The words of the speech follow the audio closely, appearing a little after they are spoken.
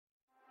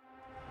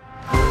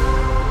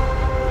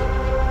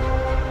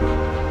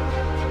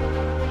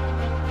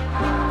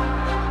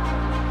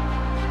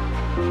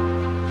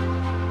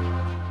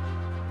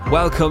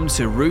Welcome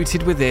to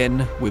Rooted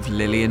Within with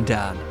Lily and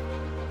Dan,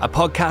 a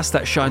podcast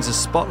that shines a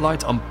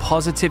spotlight on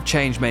positive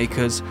change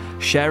makers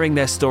sharing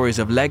their stories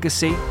of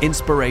legacy,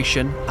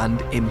 inspiration,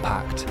 and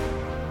impact.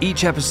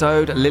 Each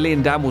episode, Lily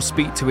and Dan will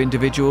speak to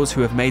individuals who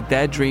have made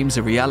their dreams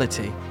a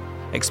reality,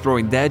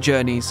 exploring their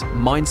journeys,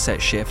 mindset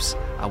shifts,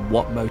 and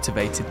what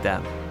motivated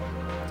them.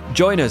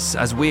 Join us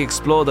as we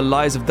explore the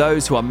lives of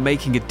those who are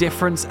making a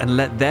difference and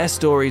let their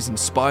stories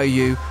inspire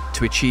you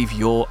to achieve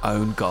your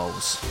own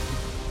goals.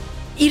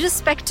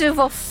 Irrespective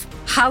of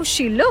how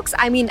she looks,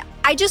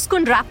 I just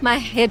couldn't wrap my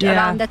head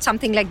around that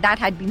something like that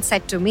had been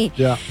said to me.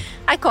 Yeah.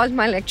 I called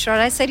my lecturer.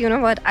 I said, you know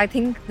what? I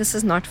think this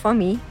is not for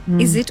me.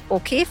 Is it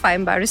okay if I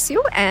embarrass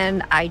you?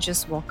 And I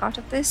just walk out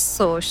of this.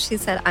 So she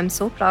said, I'm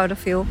so proud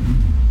of you.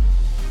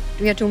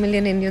 We are 2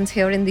 million Indians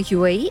here in the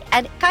UAE,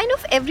 and kind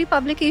of every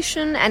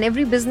publication and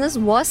every business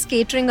was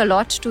catering a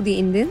lot to the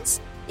Indians,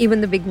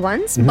 even the big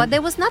ones. Mm-hmm. But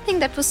there was nothing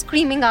that was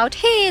screaming out,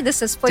 hey,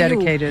 this is for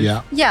dedicated.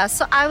 you. Yeah.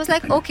 So I was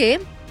like, okay,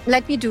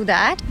 let me do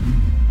that.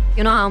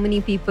 You know how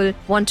many people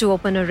want to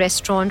open a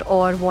restaurant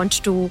or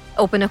want to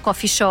open a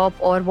coffee shop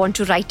or want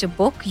to write a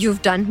book?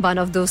 You've done one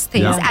of those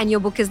things and your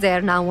book is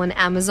there now on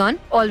Amazon.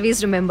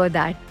 Always remember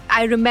that.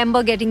 I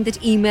remember getting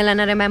that email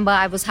and I remember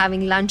I was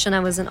having lunch and I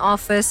was in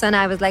office and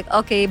I was like,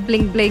 okay,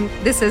 bling, bling,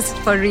 this is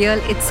for real.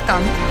 It's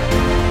come.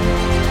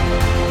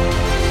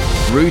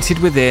 Rooted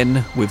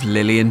Within with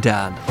Lily and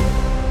Dan.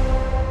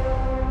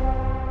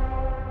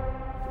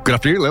 Good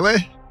afternoon,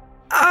 Lily.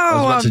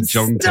 Oh, I'm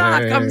stuck.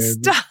 I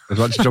was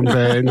about to jump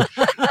in.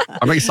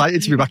 I'm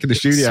excited to be back in the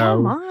studio. So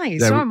am I.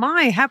 So am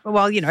I.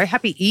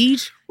 Happy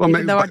Eid.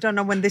 Though I don't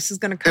know when this is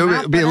going to come out.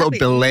 It'll be a little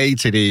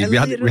belated Eid.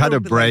 We had a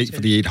break for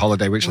the Eid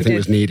holiday, which I think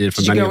was needed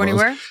for many of us. Did you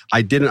go anywhere?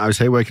 I didn't. I was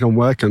here working on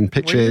work and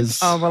pictures.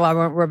 Oh, well, I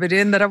won't rub it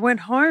in that I went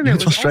home. You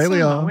went to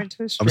Australia. Awesome. I went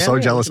to Australia. I'm so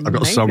jealous. I've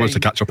got so much to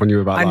catch up on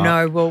you about that. I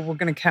know. Well, we're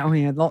going to count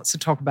here. Lots to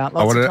talk about.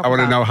 I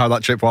want to know how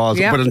that trip was.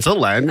 Yeah. But until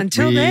then,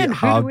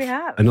 who do we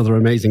have? Another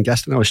amazing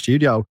guest in our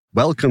studio.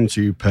 Welcome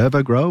to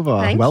Purva Grover.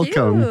 Thank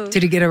Welcome. you.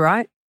 Did he get it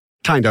right?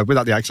 Kind of,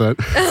 without the accent.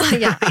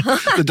 Yeah.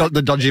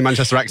 the dodgy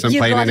Manchester accent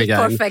You playing got in it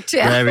again. perfect,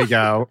 yeah. There we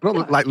go.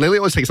 Like Lily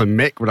always takes a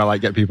mick when I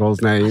get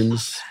people's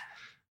names.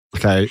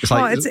 Okay, it's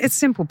like it's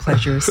simple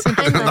pleasures.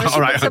 I know, she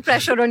puts the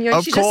pressure on you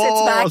and she just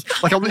sits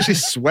back. Like I'm literally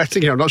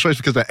sweating here. I'm not sure it's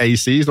because the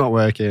AC is not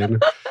working.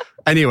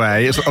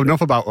 Anyway, it's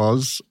enough about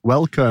us.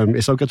 Welcome.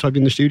 It's so good to have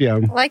you in the studio.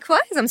 Likewise,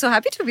 I'm so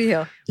happy to be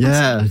here.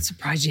 Yeah. I'm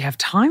surprised you have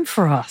time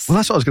for us. Well,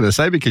 that's what I was going to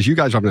say because you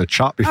guys were having a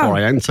chat before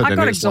I entered. I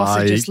got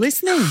exhausted just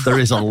listening. There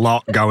is a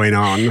lot going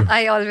on.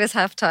 I always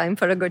have time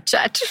for a good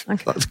chat.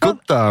 Okay. That's good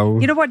though.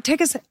 You know what?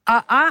 Take us.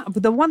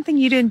 The one thing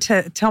you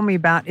didn't tell me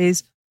about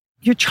is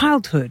your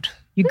childhood.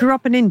 You grew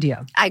up in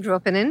India. I grew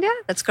up in India.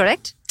 That's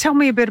correct. Tell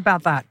me a bit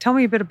about that. Tell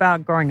me a bit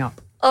about growing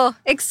up. Oh,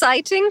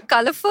 exciting,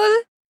 colorful,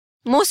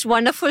 most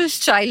wonderful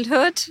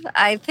childhood.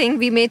 I think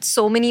we made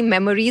so many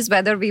memories,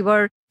 whether we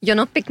were,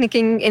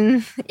 picnicking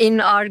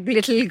in our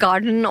little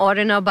garden or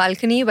in our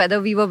balcony,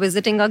 whether we were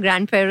visiting our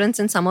grandparents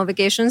in summer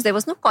vacations. There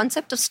was no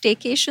concept of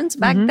staycations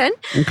back then.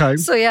 Okay.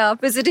 So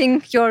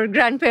visiting your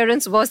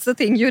grandparents was the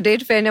thing you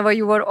did whenever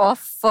you were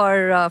off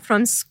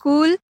from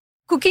school.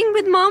 Cooking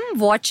with mom,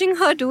 watching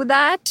her do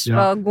that,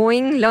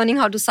 learning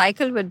how to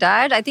cycle with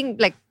dad. I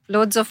think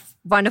loads of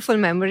wonderful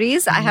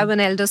memories. I have an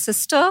elder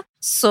sister,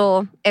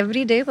 so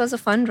every day was a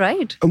fun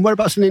ride. And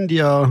whereabouts in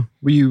India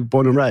were you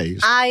born and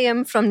raised? I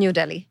am from New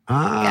Delhi.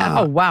 Yeah.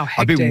 Oh, wow.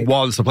 Hectic. I've been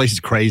once. The place is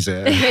crazy.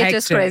 It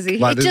is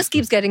crazy. It just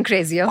keeps getting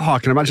crazier. Oh, I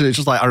can imagine. It's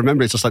just I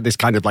remember it's just like this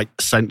kind of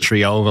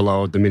sensory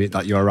overload the minute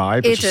that you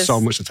arrive. It's just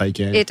so much to take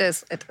in. It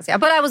is. Yeah.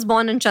 But I was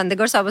born in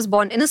Chandigarh, so I was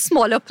born in a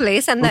smaller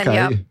place. And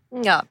then,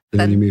 And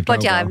then you moved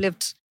over. I've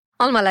lived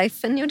all my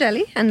life in New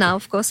Delhi and now,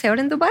 of course, here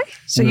in Dubai.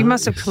 So you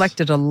must have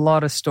collected a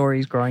lot of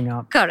stories growing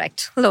up.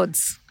 Correct.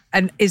 Loads.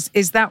 And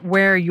is that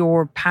where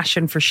your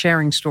passion for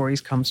sharing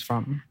stories comes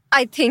from?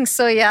 I think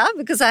so, yeah,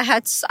 because I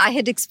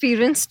had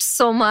experienced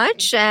so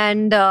much.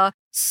 And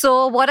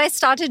so what I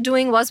started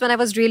doing was when I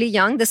was really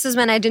young, this is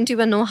when I didn't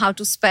even know how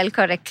to spell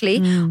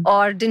correctly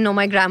or didn't know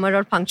my grammar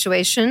or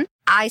punctuation.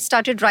 I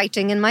started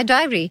writing in my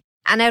diary.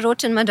 And I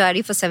wrote in my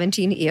diary for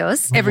 17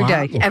 years. Every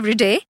day. Every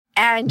day.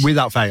 And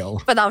without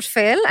fail. Without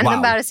fail. And the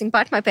embarrassing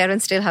part, my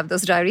parents still have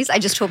those diaries. I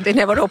just hope they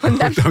never open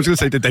them. I was going to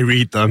say, did they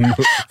read them?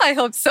 I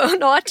hope so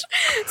not.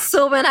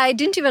 So when I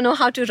didn't even know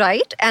how to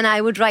write, and I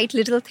would write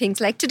little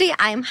things like, today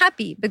I am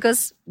happy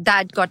because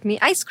dad got me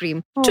ice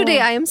cream. Oh.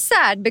 Today I am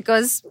sad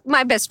because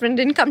my best friend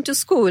didn't come to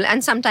school.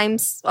 And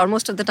sometimes, or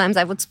most of the times,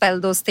 I would spell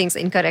those things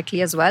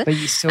incorrectly as well.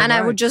 And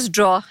I would just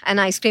draw an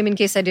ice cream in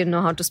case I didn't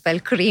know how to spell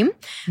cream.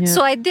 Yeah.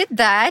 So I did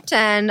that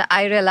and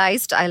I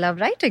realized I love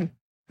writing.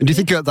 And do you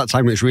think at that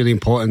time it's really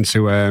important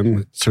to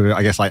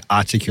I guess,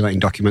 articulate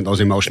and document those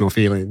emotional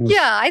feelings?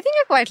 Yeah, I think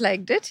I quite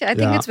liked it. I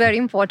think it's very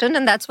important.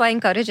 And that's why I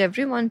encourage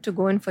everyone to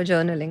go in for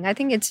journaling. I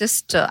think it's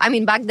just,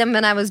 back then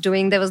when I was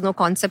there was no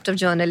concept of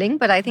journaling.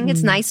 But I think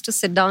it's nice to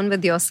sit down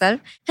with yourself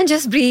and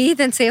just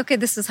breathe and say, okay,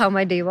 this is how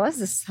my day was.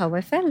 This is how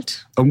I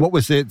felt. And what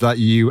was it that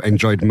you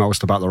enjoyed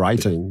most about the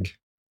writing?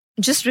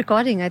 Just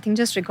recording. I think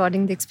just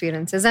recording the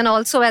experiences. And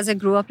also as I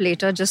grew up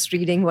later, just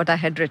reading what I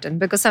had written.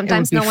 Because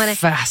sometimes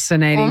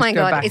fascinating. Oh my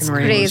God, it's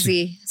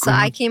crazy. So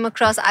I came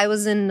across, I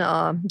was in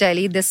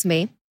Delhi this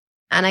May.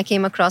 And I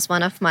came across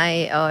one of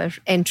my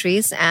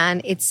entries,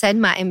 and it said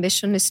my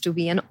ambition is to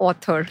be an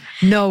author.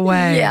 No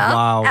way! Yeah,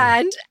 wow.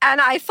 And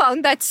I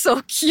found that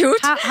so cute.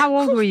 How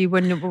old were you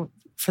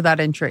for that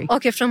entry?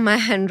 Okay, from my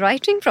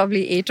handwriting,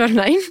 probably 8 or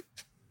 9.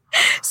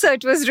 So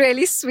it was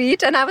really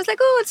sweet, and I was like,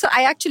 oh. So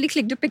I actually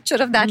clicked a picture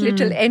of that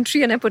little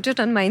entry, and I put it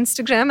on my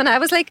Instagram, and I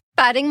was like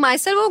patting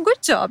myself. Oh,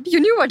 good job! You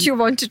knew what you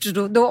wanted to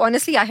do. Though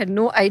honestly, I had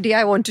no idea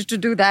I wanted to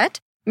do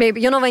that.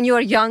 Maybe, when you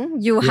are young,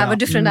 you have a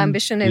different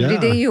ambition every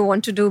day. You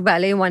want to do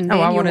ballet one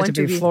day. I wanted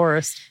to be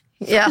florist.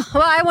 Yeah.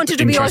 Well, I wanted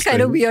to be all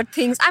kind of weird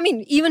things. I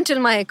mean, even till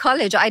my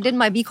college, I did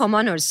my BCom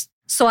honors.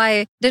 So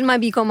I did my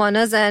BCom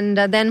honors, and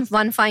then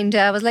one fine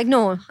day, I was like,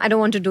 no, I don't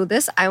want to do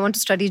this. I want to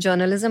study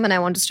journalism, and I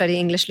want to study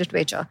English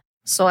literature.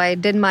 So I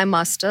did my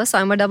master's. So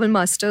I'm a double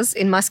master's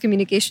in mass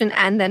communication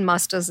and then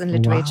master's in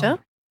literature. Wow.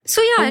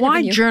 So yeah. But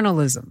why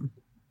journalism?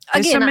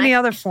 There's so many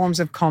other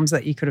forms of comms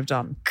that you could have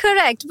done.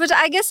 Correct. But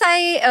I guess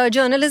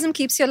journalism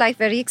keeps your life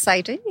very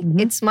exciting. Mm-hmm.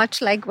 It's much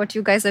like what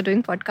you guys are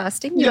doing,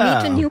 podcasting. You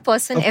meet a new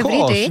person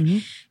every day. Mm-hmm.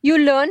 You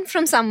learn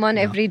from someone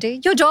every day.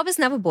 Your job is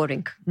never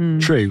boring.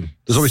 True.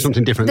 There's always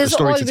something different. There's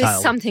story always to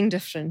tell. something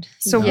different.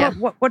 So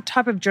what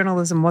type of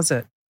journalism was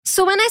it?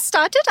 So when I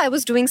started, I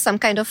was doing some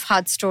kind of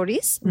hard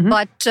stories. Mm-hmm.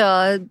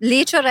 But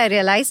later I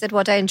realized that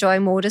what I enjoy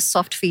more is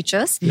soft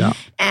features. Yeah.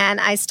 And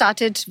I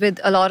started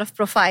with a lot of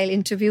profile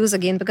interviews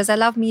again because I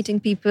love meeting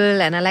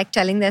people and I like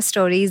telling their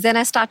stories. Then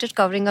I started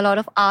covering a lot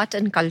of art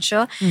and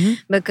culture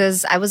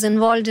because I was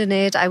involved in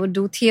it. I would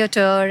do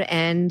theater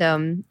and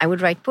I would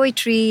write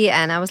poetry.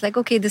 And I was like,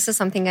 okay, this is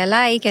something I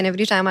like. And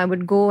every time I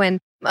would go and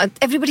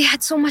everybody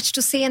had so much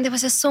to say and there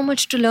was just so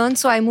much to learn.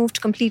 So I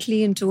moved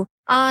completely into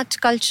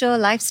art, culture,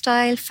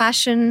 lifestyle,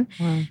 fashion.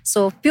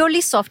 So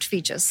purely soft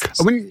features. I was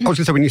going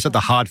to say, when you said the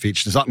hard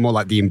features, is that more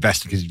like the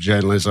investigative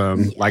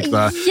journalism, like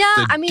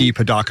the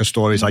deeper, darker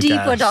stories, I guess?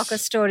 Deeper, darker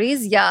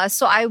stories, yeah.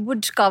 So I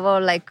would cover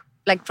like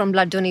from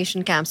blood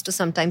donation camps to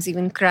sometimes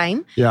even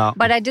crime. Yeah.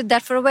 But I did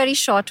that for a very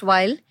short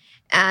while.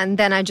 And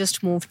then I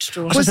just moved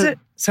to...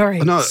 Sorry.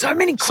 No, so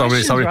many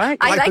questions, right?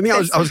 For me, I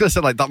was going to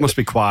say, that must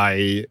be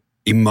quite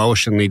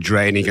emotionally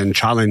draining and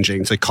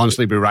challenging to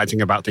constantly be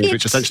writing about things,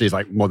 which essentially is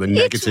like more the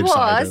negative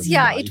side of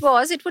life. It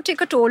was. It would take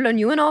a toll on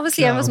you. And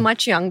obviously I was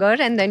much younger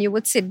and then you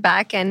would sit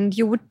back and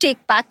you would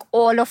take back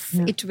all of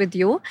it with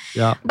you.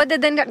 Yeah. But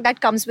then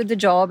that comes with the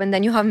job and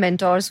then you have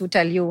mentors who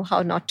tell you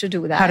how not to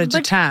do that. How to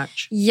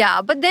detach.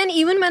 Yeah. But then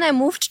even when I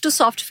moved to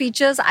soft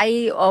features,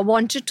 I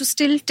wanted to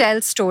still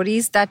tell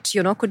stories that,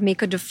 could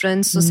make a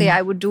difference. So say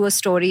I would do a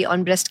story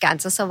on breast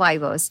cancer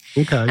survivors.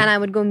 Okay. And I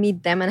would go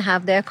meet them and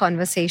have their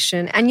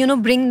conversation and,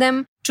 bring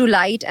them to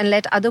light and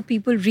let other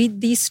people read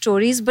these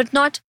stories. But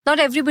not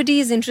everybody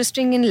is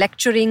interested in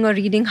lecturing or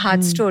reading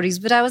hard stories.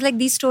 But I was like,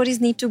 these stories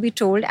need to be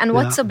told. And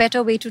what's a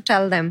better way to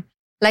tell them?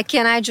 Like,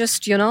 can I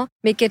just,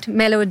 make it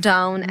mellowed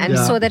down and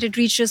so that it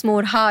reaches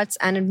more hearts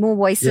and more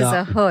voices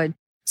are heard?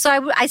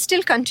 So I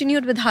still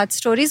continued with hard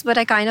stories, but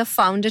I kind of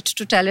found it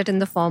to tell it in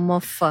the form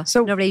of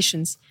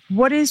narrations.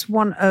 What is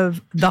one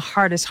of the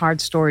hardest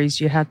hard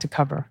stories you had to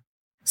cover?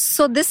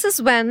 So this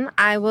is when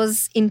I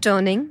was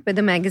interning with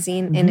a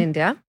magazine in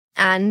India.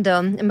 And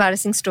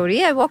embarrassing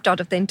story, I walked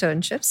out of the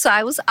internship. So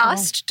I was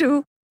asked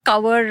to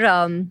cover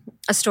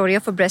a story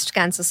of a breast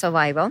cancer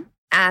survivor.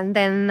 And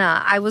then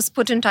I was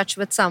put in touch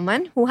with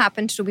someone who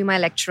happened to be my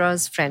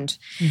lecturer's friend.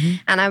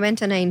 And I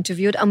went and I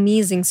interviewed.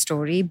 Amazing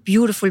story.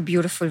 Beautiful,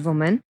 beautiful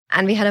woman.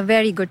 And we had a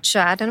very good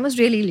chat. And I was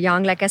really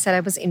young. Like I said,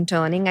 I was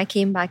interning. I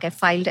came back, I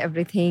filed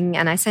everything.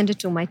 And I sent it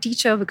to my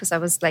teacher because I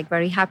was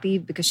very happy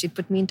because she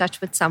put me in touch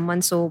with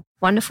someone so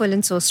wonderful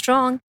and so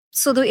strong.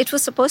 So it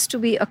was supposed to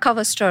be a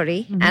cover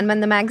story. And when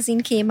the magazine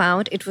came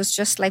out, it was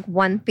just like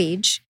one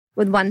page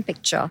with one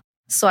picture.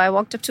 So I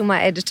walked up to my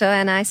editor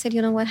and I said,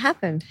 what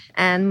happened?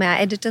 And my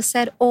editor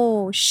said,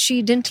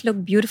 she didn't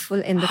look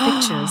beautiful in the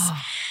pictures.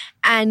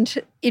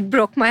 And it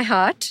broke my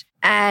heart.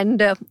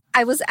 And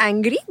I was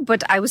angry,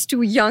 but I was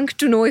too young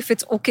to know if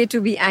it's okay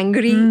to be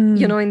angry,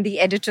 in the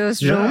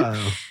editor's room.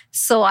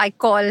 So I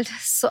called.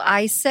 So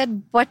I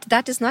said, but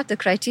that is not the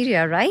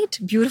criteria, right?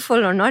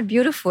 Beautiful or not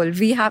beautiful.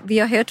 We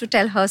are here to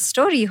tell her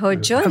story, her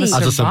journey. As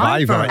a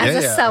survivor.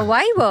 As a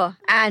survivor.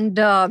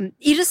 And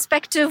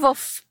irrespective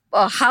of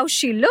how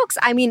she looks,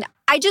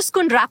 I just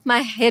couldn't wrap my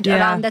head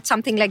around that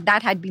something like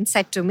that had been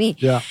said to me.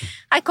 Yeah.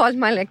 I called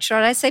my lecturer.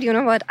 I said, you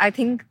know what? I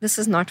think this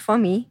is not for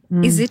me.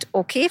 Is it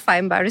okay if I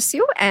embarrass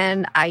you?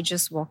 And I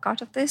just walk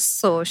out of this.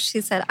 So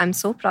she said, I'm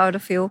so proud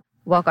of you.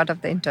 Walk out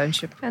of the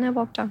internship. And I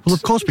walked out. Well,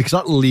 of course, because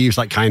that leaves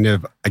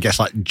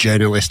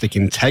journalistic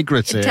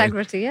integrity.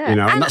 Integrity, yeah.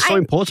 And that's so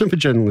important for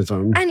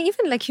journalism. And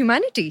even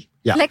humanity.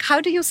 Yeah.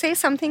 How do you say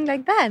something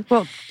like that?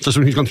 Well, so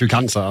someone who's gone through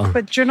cancer.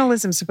 But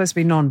journalism is supposed to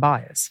be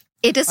non-biased.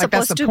 It is Like,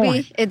 supposed to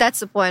be. That's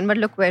the point. But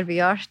look where we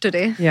are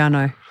today. Yeah, I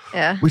know.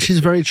 Yeah. Which is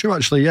very true,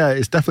 actually. Yeah,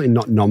 it's definitely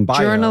not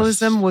non-biased.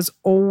 Journalism was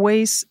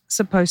always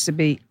supposed to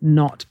be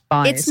not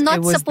biased. It's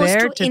not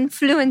supposed to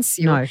influence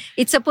you. No.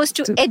 It's supposed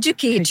to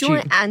educate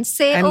you and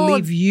say, and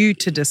leave you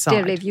to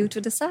decide. Leave you to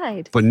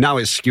decide. But now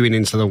it's skewing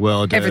into the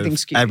world.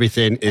 Everything's skewed.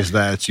 Everything is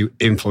there to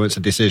influence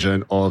a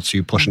decision or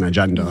to push an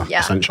agenda,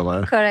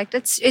 essentially. Correct.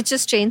 It's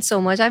just changed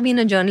so much. I've been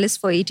a journalist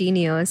for 18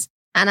 years.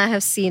 And I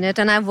have seen it,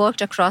 and I've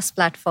worked across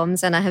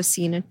platforms, and I have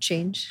seen it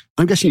change.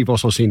 I'm guessing you've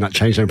also seen that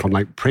change then from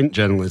like print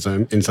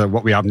journalism into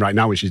what we have right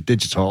now, which is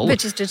digital.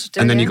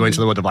 And then you go into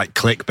the world of like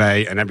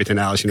clickbait and everything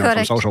else,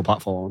 from social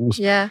platforms.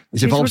 Yeah.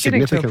 It's evolved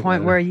significantly. To a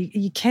point where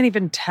you can't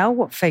even tell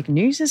what fake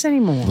news is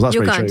anymore. Well, that's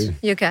you very can't. true.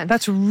 You can.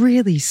 That's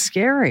really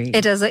scary.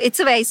 It is.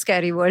 It's a very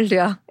scary world,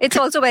 yeah. It's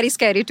also very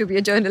scary to be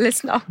a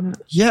journalist now.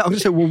 Yeah, I'm going to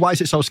say, well, why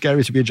is it so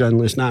scary to be a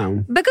journalist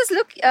now? Because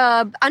look,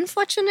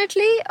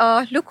 unfortunately,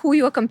 look who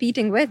you are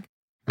competing with.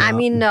 I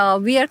mean,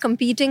 we are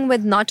competing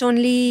with not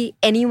only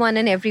anyone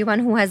and everyone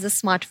who has a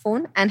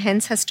smartphone and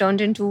hence has turned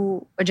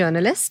into a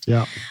journalist,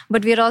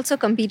 but we are also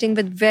competing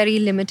with very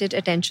limited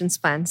attention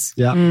spans.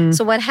 Yeah.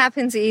 So what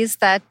happens is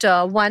that,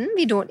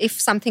 if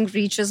something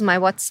reaches my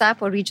WhatsApp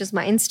or reaches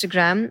my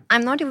Instagram,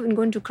 I'm not even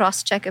going to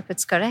cross-check if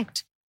it's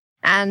correct.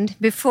 And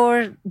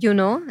before you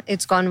know,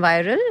 it's gone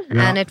viral.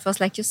 And it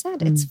was like you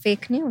said, it's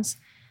fake news.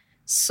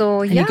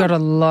 So, and you got a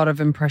lot of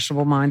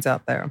impressionable minds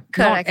out there.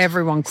 Correct. Not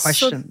everyone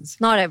questions.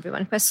 Not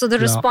everyone questions. So the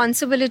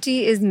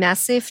responsibility is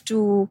massive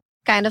to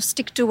kind of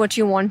stick to what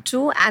you want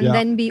to and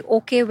then be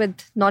okay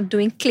with not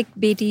doing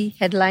clickbaity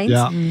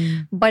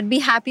headlines. But be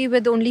happy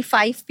with only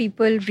 5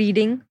 people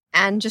reading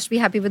and just be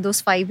happy with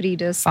those 5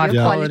 readers.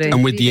 Quality.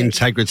 And with the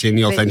integrity and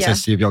the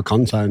authenticity of your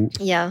content.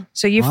 Yeah.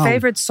 So your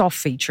favorite soft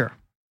feature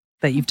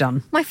that you've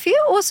done? My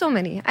favorite, so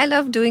many. I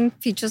love doing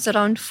features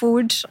around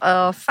food,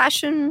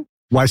 fashion.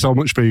 Why so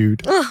much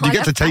food? Do you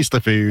get to taste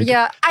the food?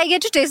 Yeah, I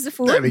get to taste the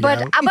food,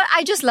 but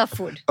I just love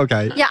food.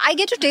 Okay. Yeah, I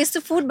get to taste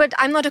the food, but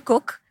I'm not a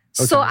cook.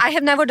 Okay. So I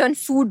have never done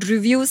food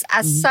reviews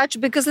as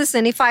such because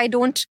listen, if I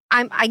don't,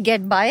 I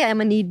get by. I'm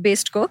a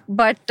need-based cook,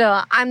 but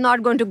I'm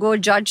not going to go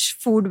judge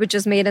food which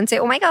is made and say,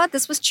 oh my God,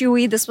 this was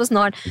chewy, this was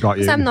not. Got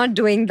you. So I'm not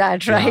doing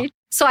that, right? Yeah.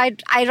 So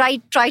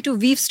I try to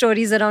weave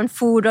stories around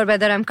food or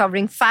whether I'm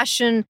covering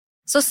fashion.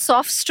 So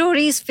soft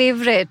stories,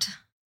 favorite.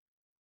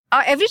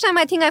 Every time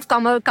I think I've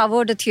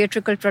covered a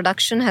theatrical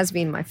production has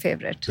been my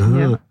favorite.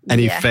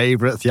 Any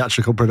favorite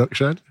theatrical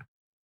production?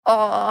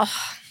 I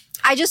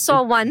just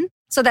saw one.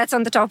 So that's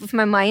on the top of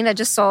my mind. I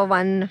just saw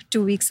one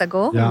 2 weeks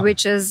ago,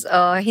 which is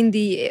a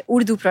Hindi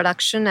Urdu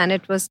production. And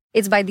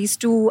it's by these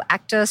 2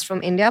 actors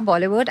from India,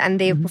 Bollywood, and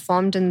they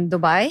performed in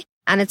Dubai.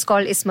 And it's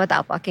called Ismat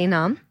Apa Ke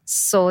Naam.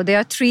 So there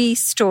are 3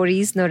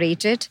 stories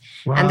narrated.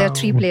 Wow. And there are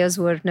 3 players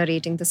who are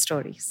narrating the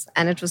stories.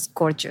 And it was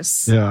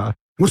gorgeous. Yeah.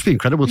 It must be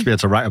incredible to be able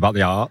to write about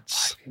the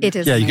arts. It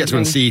is. Yeah, you get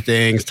to see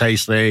things,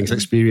 taste things,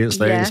 experience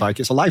things. Yeah. Like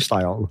it's a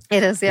lifestyle.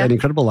 It is, yeah. An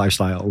incredible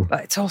lifestyle.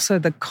 But it's also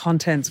the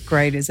content's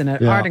great, isn't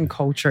it? Art and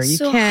culture. You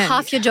can't.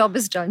 Half your job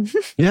is done.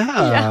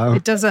 Yeah.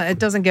 It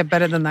doesn't get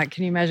better than that.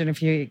 Can you imagine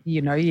if you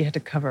had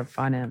to cover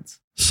finance?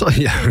 So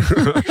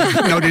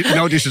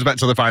no disrespect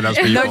to the finance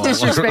people. No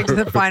disrespect to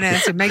the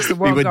finance. It makes the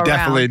world go round. We would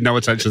definitely no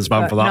attention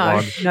span for that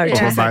one. No,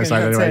 from my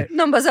side anyway.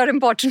 Numbers are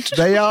important.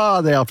 They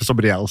are for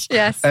somebody else.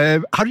 Yes.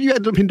 How did you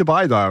end up in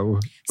Dubai though? I mean,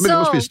 there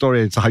must be a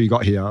story to how you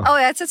got here. Oh,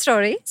 yeah, it's a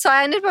story. So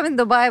I ended up in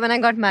Dubai when I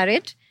got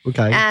married.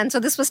 Okay. And so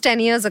this was 10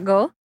 years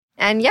ago.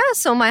 And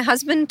so my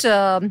husband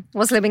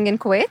was living in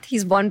Kuwait.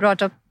 He's born,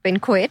 brought up in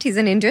Kuwait. He's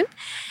an Indian.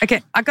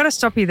 Okay, I got to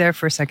stop you there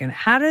for a second.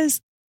 How does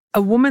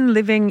a woman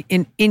living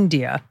in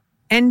India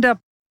end up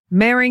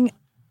marrying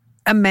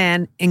a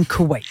man in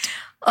Kuwait?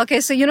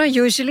 Okay, so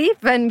usually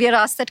when we are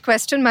asked that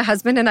question, my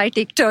husband and I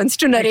take turns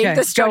to narrate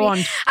the story. Go on.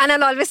 And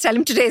I'll always tell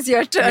him, today's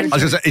your turn. I was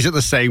going to say, is it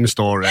the same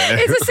story?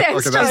 It's the same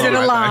story. Is it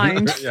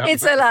aligned?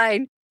 It's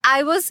aligned.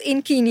 I was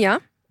in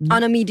Kenya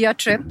on a media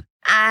trip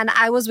and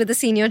I was with a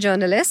senior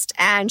journalist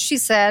and she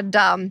said,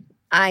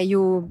 are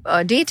you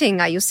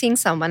dating? Are you seeing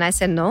someone? I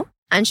said, no.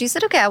 And she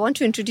said, okay, I want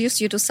to introduce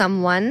you to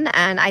someone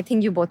and I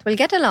think you both will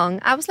get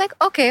along. I was like,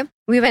 okay.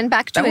 We went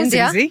back to India.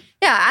 That was easy.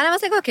 Yeah. And I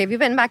was like, okay, we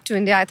went back to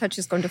India. I thought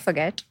she's going to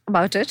forget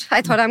about it.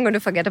 I thought I'm going to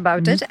forget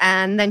about it.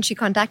 And then she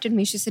contacted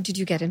me. She said, did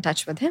you get in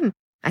touch with him?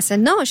 I said,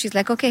 no. She's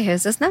like, okay,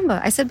 here's his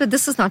number. I said, but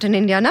this is not an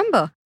India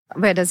number.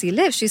 Where does he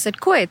live? She said,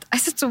 Kuwait. I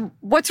said, so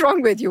what's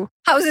wrong with you?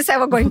 How is this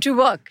ever going to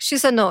work? She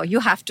said, no, you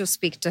have to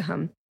speak to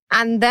him.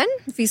 And then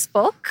we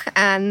spoke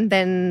and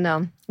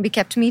then we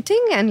kept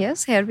meeting. And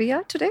yes, here we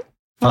are today.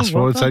 Fast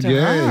forward 10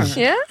 years.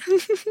 Yeah.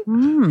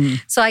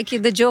 So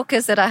the joke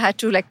is that I had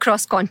to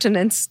cross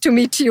continents to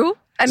meet you.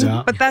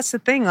 But that's the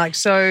thing.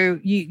 So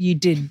you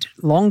did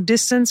long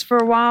distance for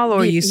a while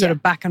or you sort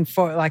of back and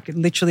forth,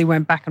 literally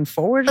went back and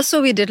forward? So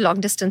we did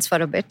long distance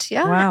for a bit.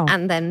 Yeah. Wow.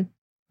 And then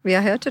we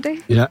are here today.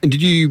 Yeah. And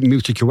did you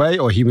move to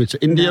Kuwait or he moved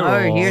to India?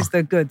 No, here's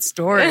the good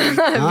story.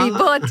 We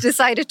both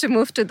decided to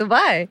move to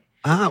Dubai.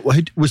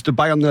 Was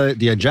Dubai on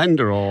the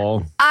agenda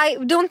or? I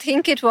don't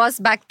think it was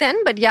back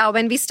then, but yeah,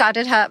 when we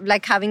started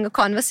having a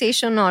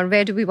conversation or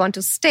where do we want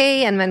to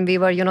stay, and when we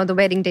were, the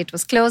wedding date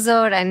was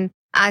closer, and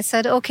I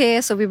said, okay,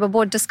 so we were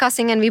both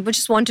discussing and we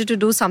just wanted to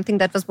do something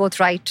that was both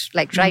right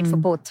for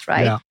both,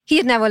 right? Yeah. He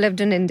had never lived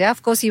in India.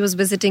 Of course, he was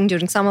visiting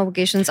during summer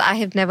vacations. I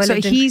have never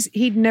lived in... So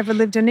he'd never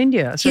lived in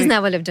India? He's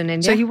never lived in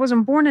India. So he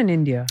wasn't born in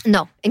India?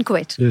 No, in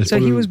Kuwait. Yeah, so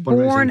he was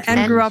born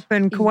and grew up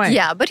in Kuwait?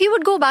 Yeah, but he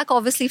would go back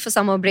obviously for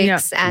summer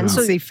breaks and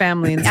see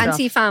family and stuff. And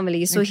see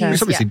family. So it's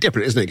obviously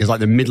different, isn't it? Because like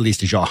the Middle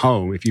East is your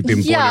home. If you've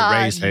been born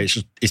and raised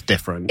here, it's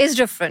different. It's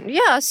different,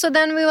 yeah. So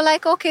then we were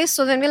like, okay,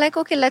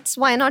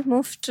 why not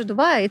move to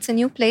Dubai? It's a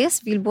new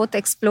place. We'll both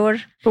explore.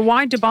 But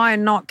why Dubai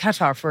and not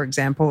Qatar, for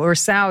example, or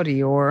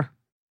Saudi or...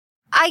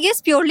 I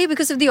guess purely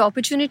because of the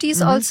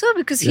opportunities also,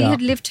 because he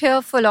had lived here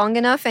for long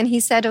enough and he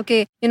said,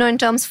 okay, in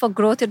terms for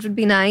growth, it would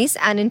be nice.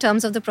 And in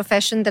terms of the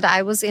profession that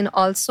I was in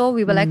also,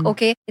 we were like,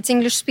 okay, it's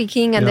English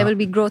speaking and there will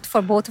be growth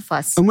for both of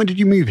us. And when did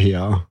you move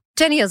here?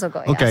 10 years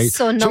ago, okay. Yes.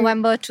 So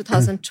November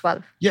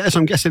 2012. Yeah, so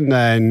I'm guessing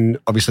then,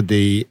 obviously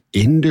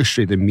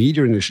the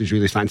media industry is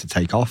really starting to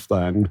take off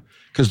then.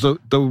 Because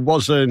there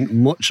wasn't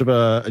much of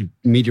a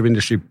media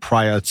industry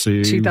prior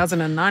to...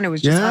 2009, it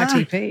was just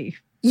ITP.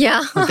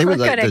 Yeah, they were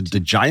the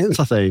giants,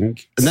 I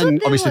think. And then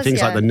obviously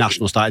things like the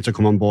National started to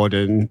come on board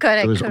and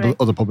there was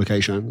other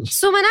publications.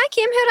 So when I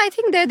came here, I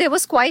think there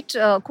was quite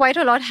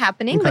a lot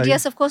happening. Okay. But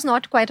yes, of course,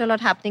 not quite a lot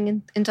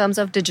happening in terms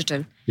of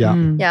digital. Yeah.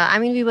 Yeah, I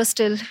mean, we were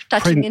still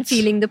touching and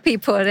feeling the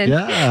paper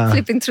and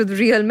flipping through the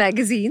real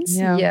magazines.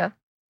 Yeah.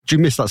 Do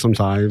you miss that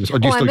sometimes? Or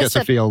do you still get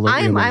to feel that?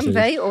 I'm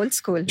very old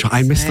school.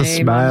 I miss the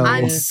smell.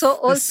 I'm so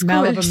old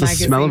school. The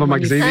smell of a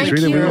magazine is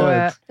really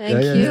weird.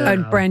 Thank you. A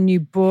brand new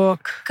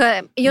book.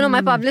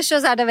 My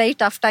publishers had a very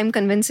tough time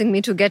convincing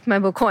me to get my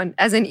book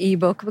as an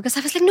ebook because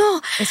I was like,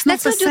 no, let's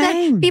not do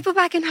that.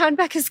 Paperback and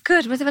hardback is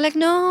good. But they were like,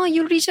 no,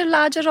 you'll reach a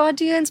larger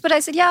audience. But I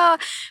said, yeah,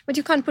 but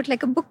you can't put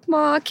like a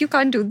bookmark. You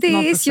can't do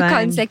this. You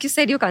can't, like you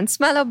said, you can't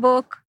smell a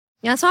book.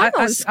 Yeah, so I'm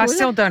old school. I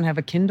still don't have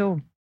a Kindle.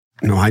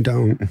 No, I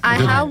don't. I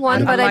have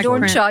one, but I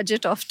don't charge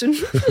it often.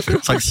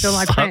 It's like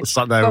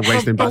sat there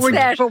wasting battery.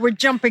 But we're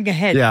jumping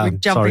ahead. Yeah, we're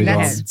jumping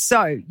ahead.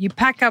 So you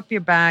pack up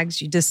your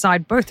bags. You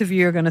decide both of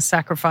you are going to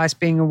sacrifice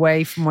being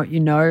away from what you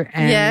know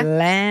and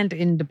land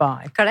in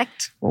Dubai.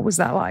 Correct. What was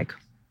that like?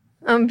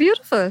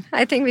 Beautiful.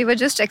 I think we were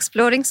just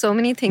exploring so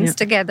many things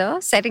together,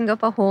 setting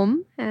up a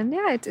home. And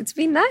it's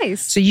been nice.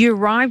 So you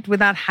arrived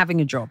without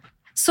having a job?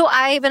 So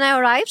when I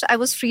arrived, I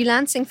was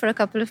freelancing for a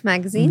couple of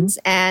magazines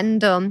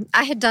and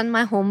I had done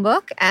my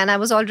homework and I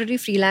was already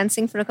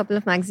freelancing for a couple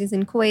of magazines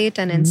in Kuwait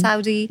and in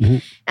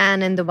Saudi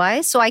and in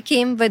Dubai. So I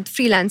came with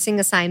freelancing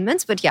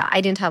assignments, but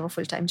I didn't have a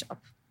full-time job.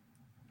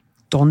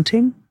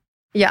 Daunting?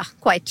 Yeah,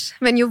 quite.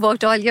 When you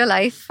worked all your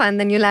life and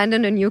then you land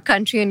in a new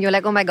country and you're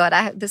like, oh my God,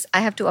 I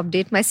have to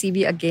update my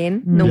CV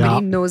again.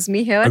 Nobody knows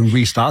me here. And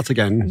restart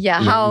again.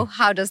 Yeah,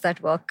 how does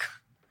that work?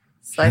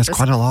 So that's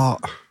quite a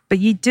lot. But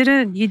you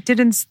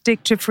didn't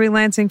stick to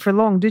freelancing for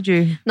long, did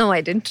you? No,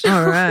 I didn't.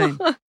 All right.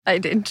 I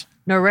didn't.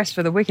 No rest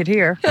for the wicked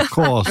here. Of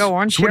course. Go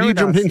on, so what did you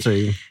jump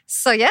into?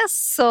 So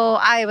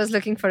I was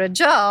looking for a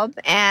job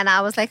and I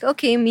was like,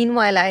 okay,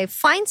 meanwhile I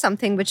find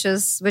something which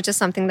is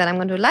something that I'm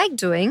going to like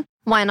doing.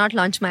 Why not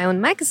launch my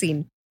own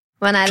magazine?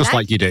 Just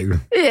like you do.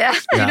 Yeah.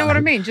 You know what I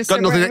mean? Got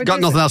nothing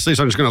else to do,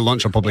 so I'm just going to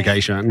launch a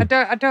publication.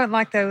 I don't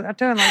like the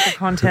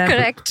content.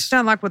 Correct.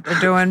 Don't like what they're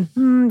doing.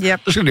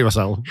 Yep. Just going to do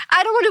myself.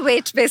 I don't want to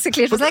wait,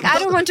 basically. It was I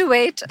don't want to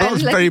wait.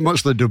 That's very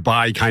much the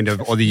Dubai kind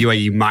of, or the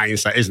UAE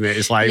mindset, isn't it?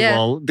 It's like,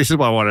 well, this is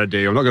what I want to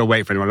do. I'm not going to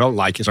wait for anyone. I don't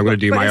like it, so I'm going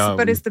to do my own.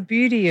 But it's the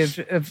beauty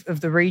of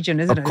the region,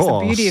 isn't it? It's the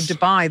beauty of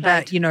Dubai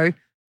that,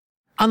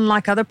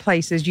 unlike other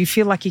places, you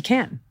feel like you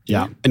can.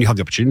 Yeah. And you have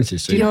the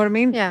opportunities to. Do you know what I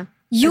mean? Yeah.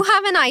 You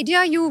have an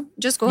idea, you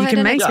just go ahead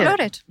and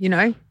explore it.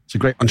 It's a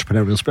great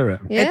entrepreneurial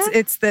spirit. Yeah.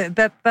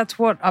 That's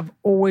what I've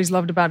always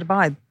loved about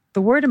Dubai.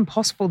 The word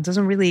impossible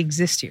doesn't really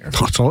exist here.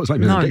 Not at all. It's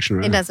like in the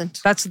dictionary. It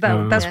doesn't. That's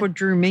what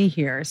drew me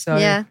here. So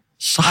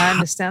I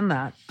understand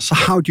that. So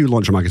how do you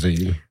launch a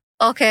magazine?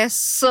 Okay,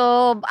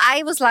 so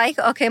I was like,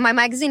 okay, my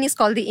magazine is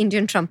called The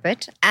Indian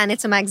Trumpet and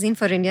it's a magazine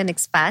for Indian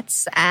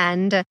expats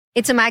and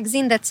it's a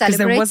magazine that celebrates...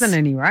 Because there wasn't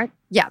any, right?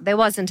 Yeah, there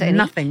wasn't any.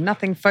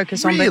 Nothing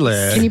focused on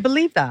that. Can you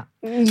believe that?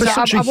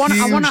 I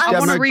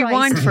want to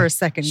rewind for a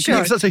second. Sure.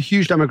 Because that's a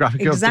huge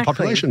demographic of the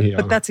population here.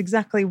 But that's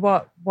exactly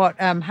what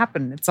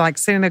happened. It's like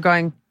sitting there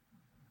going,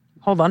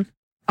 hold on.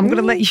 I'm going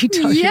to let you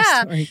tell your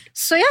story.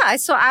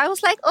 So I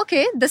was like,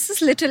 okay, this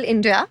is Little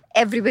India.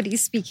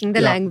 Everybody's speaking the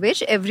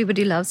language.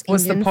 Everybody loves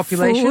Indian the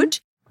population? Food.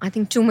 I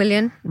think 2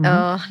 million.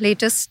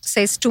 Latest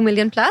says 2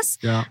 million plus.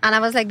 Yeah. And I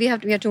was like, we are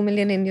 2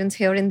 million Indians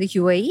here in the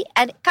UAE.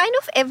 And kind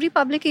of every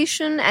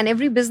publication and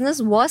every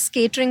business was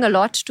catering a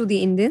lot to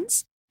the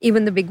Indians,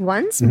 even the big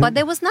ones. But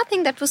there was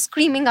nothing that was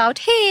screaming out,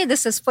 hey,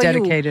 this is for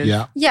dedicated.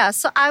 you. Yeah.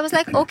 So I was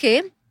like,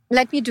 okay,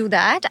 let me do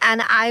that.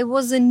 And I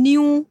was a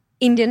new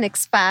Indian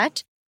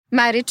expat,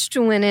 married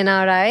to an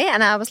NRI.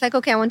 And I was like,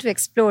 okay, I want to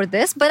explore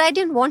this. But I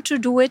didn't want to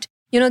do it,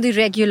 the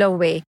regular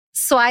way.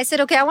 So I said,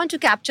 okay, I want to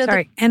capture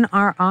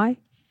NRI?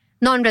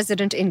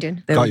 Non-resident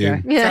Indian. There Got we you.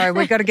 go. Yeah. Sorry,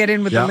 we got to get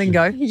in with the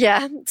lingo.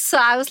 Yeah. So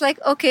I was like,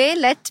 okay,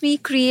 let me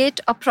create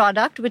a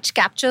product which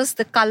captures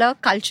the color,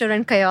 culture,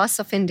 and chaos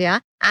of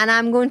India. And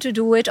I'm going to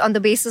do it on the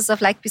basis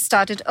of, like we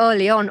started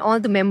earlier, on all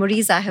the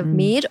memories I have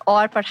made,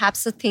 or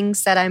perhaps the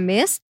things that I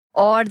miss,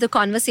 or the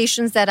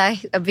conversations that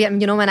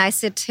when I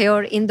sit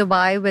here in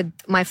Dubai with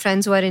my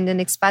friends who are Indian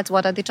expats,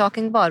 what are they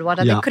talking about? What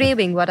are they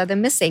craving? What are they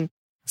missing?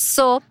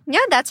 So,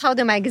 yeah, that's how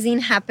the magazine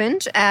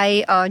happened.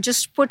 I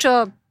just put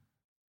a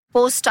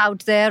post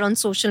out there on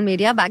social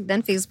media. Back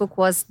then, Facebook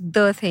was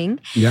the thing.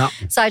 Yeah.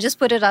 So I just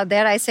put it out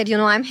there. I said,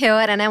 I'm here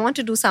and I want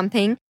to do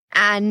something.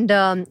 And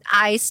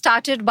I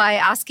started by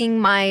asking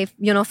my,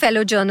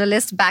 fellow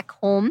journalists back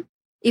home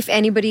if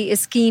anybody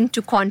is keen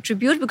to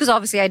contribute, because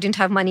obviously I didn't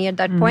have money at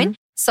that point.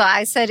 So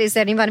I said, is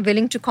anyone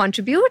willing to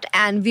contribute?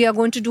 And we are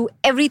going to do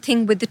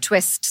everything with the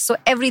twist. So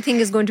everything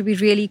is going to be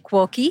really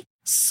quirky.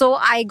 So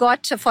I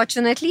got,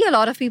 fortunately, a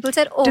lot of people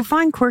said,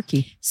 Define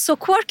quirky. So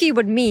quirky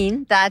would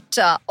mean that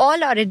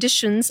all our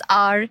editions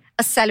are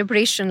a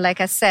celebration, like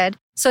I said.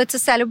 So it's a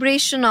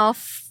celebration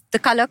of the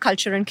color,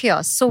 culture, and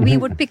chaos. So we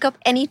would pick up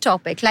any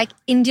topic, like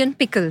Indian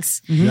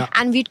pickles.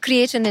 And we'd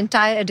create an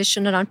entire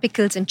edition around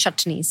pickles and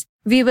chutneys.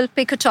 We will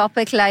pick a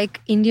topic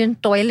like Indian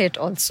toilet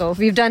also.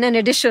 We've done an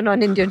edition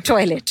on Indian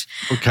toilet.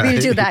 Okay.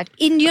 We'll do that.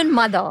 Indian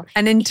mother.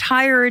 An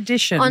entire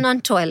edition. On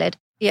toilet.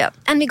 Yeah.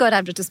 And we got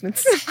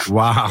advertisements.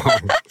 Wow.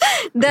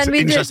 Then it's we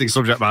an interesting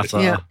subject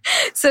matter. Yeah.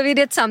 So we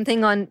did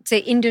something on, say,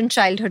 Indian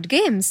childhood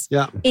games.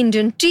 Yeah.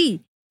 Indian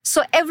tea.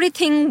 So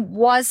everything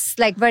was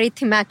like very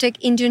thematic.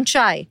 Indian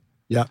chai.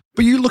 Yeah.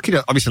 But you're looking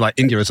at, obviously, like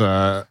India as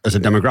a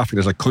demographic,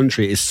 as a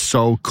country, is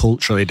so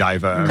culturally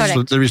diverse. Correct.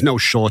 So there is no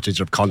shortage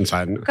of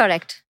content.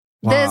 Correct.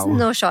 Wow. There's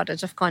no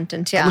shortage of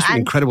content. Yeah. It must be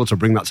incredible to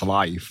bring that to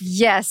life.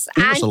 Yes.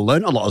 You must have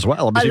learned a lot as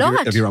well,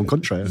 obviously, of your own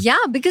country. Yeah,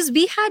 because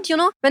we had,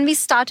 when we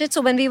started, so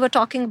when we were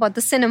talking about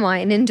the cinema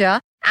in India,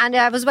 and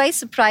I was very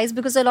surprised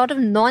because a lot of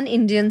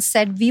non-Indians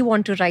said, we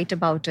want to write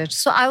about it.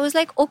 So I was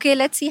like, okay,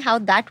 let's see how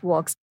that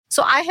works.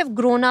 So I have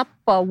grown up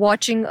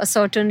watching a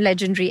certain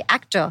legendary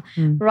actor,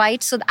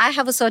 right? So I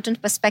have a certain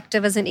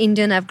perspective as an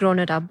Indian, I've grown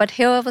it up. But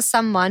here was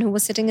someone who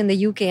was sitting in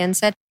the UK and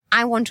said,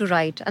 I want to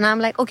write. And I'm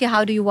like, okay,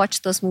 how do you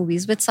watch those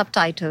movies? With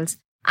subtitles.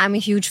 I'm a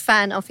huge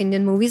fan of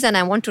Indian movies and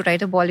I want to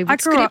write a Bollywood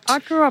script. I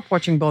grew up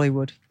watching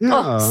Bollywood.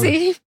 Yeah.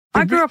 See?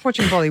 I grew up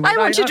watching Bollywood. I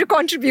want you to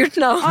contribute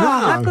now.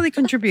 I'll happily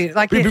contribute.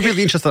 Like, We'd be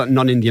really interested in that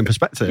non-Indian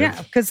perspective.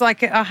 yeah, because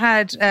like I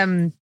had,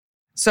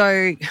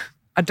 so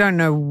I don't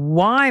know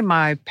why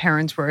my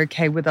parents were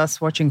okay with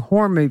us watching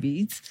horror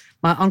movies.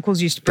 My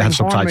uncles used to bring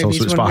horror subtitles,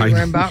 movies so when it's we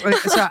were about.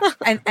 So,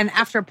 and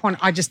after a point,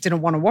 I just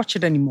didn't want to watch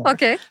it anymore.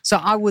 Okay. So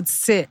I would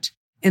sit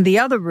in the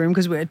other room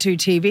because we had 2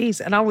 TVs,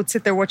 and I would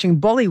sit there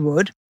watching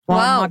Bollywood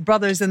while my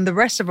brothers and the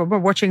rest of them were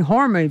watching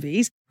horror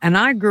movies. And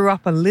I grew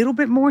up a little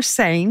bit more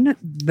sane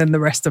than the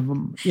rest of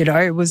them.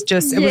 It was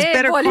just, it was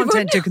better Bollywood.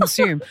 content to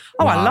consume.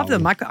 Oh, I love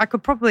them. I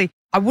could probably,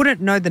 I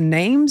wouldn't know the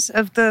names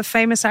of the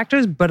famous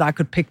actors, but I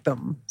could pick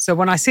them. So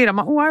when I see it, I'm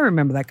like, I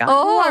remember that guy.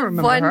 I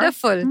remember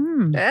wonderful.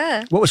 her.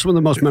 Yeah. What were some of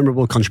the most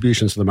memorable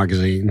contributions to the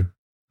magazine?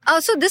 Oh,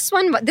 so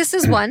this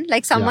is one,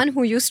 like someone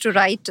who used to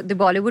write the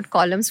Bollywood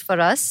columns for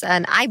us.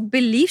 And I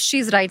believe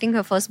she's writing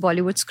her first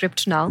Bollywood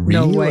script now.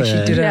 Really? No way she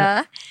did it.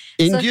 Yeah.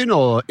 Indian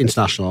or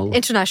international?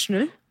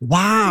 International.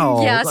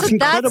 Wow. Yeah, that's so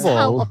incredible. that's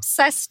how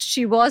obsessed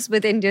she was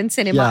with Indian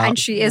cinema, Yeah. and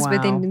she is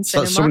with Wow. Indian So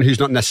cinema. that's someone who's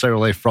not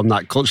necessarily from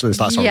that culture and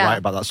starts to write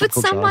about that But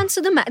subculture.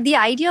 so the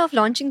idea of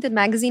launching the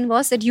magazine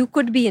was that you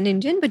could be an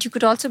Indian, but you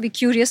could also be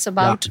curious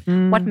about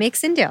what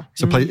makes India.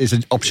 It's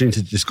an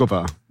opportunity to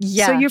discover.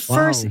 Yeah. So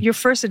your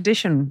first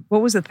edition,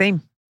 what was the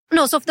theme?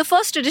 No, so the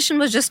first edition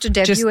was just a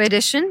debut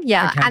edition.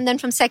 Yeah. Okay. And then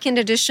from second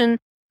edition,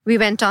 we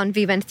went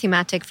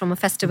thematic from a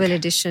festival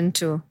edition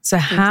to... So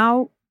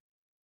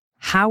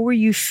how were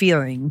you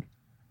feeling?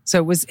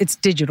 So it's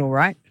digital,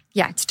 right?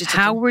 Yeah, it's digital.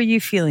 How were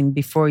you feeling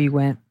before you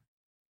went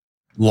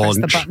Launch.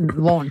 press the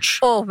button, launch?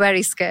 Oh,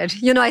 very scared.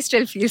 I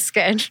still feel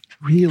scared.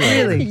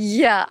 Really?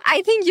 Yeah,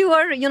 I think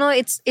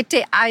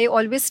I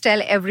always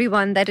tell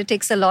everyone that it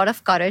takes a lot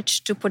of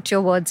courage to put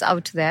your words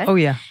out there. Oh,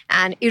 yeah.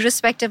 And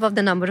irrespective of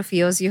the number of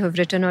years you have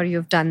written or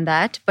you've done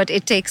that, but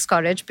it takes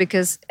courage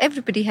because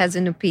everybody has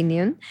an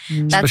opinion.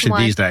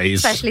 Especially these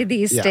days. Especially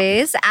these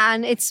days.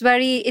 And it's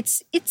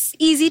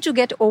easy to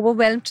get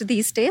overwhelmed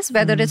these days,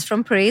 whether it's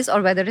from praise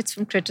or whether it's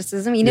from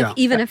criticism,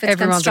 even if it's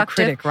Everyone's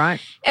constructive. a critic,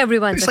 right?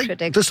 Everyone's It's a like,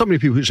 critic. there's so many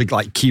people who are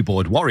like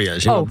keyboard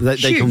warriors. They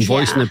can huge,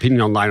 voice an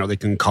opinion online, or they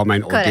can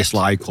comment or Correct.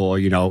 dislike or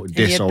diss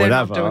Yet or they're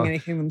whatever. not doing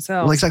anything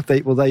themselves. Well,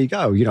 exactly. Well, there you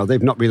go.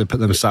 They've not really put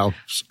themselves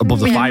above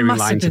the firing must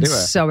line have to been do it.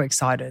 so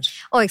excited.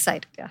 Oh,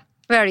 excited. Yeah.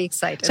 Very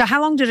excited. So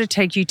how long did it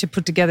take you to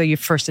put together your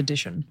first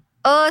edition?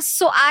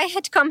 So I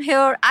had come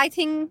here, I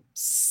think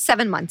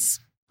 7 months.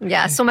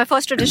 Yeah. So my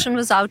first edition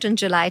was out in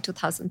July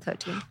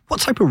 2013. What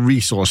type of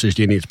resources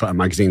do you need to put a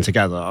magazine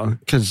together?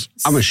 Because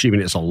I'm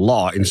assuming it's a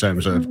lot in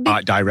terms of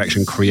art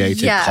direction,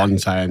 creative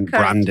content,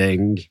 Correct.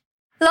 branding.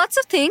 Lots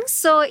of things.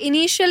 So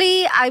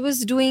initially, I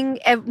was doing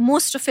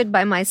most of it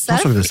by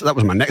myself. That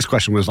was my next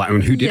question, was like,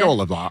 who did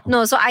all of that?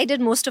 No, so I did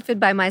most of it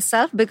by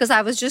myself because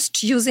I was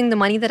just using the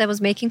money that I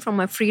was making from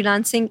my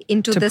freelancing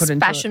into this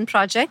passion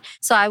project.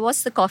 So I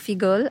was the coffee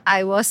girl.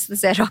 I was the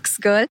Xerox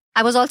girl.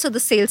 I was also the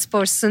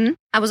salesperson.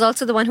 I was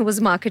also the one who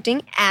was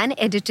marketing and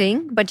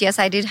editing. But yes,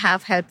 I did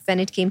have help when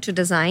it came to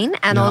design.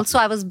 And also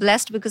I was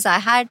blessed because I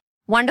had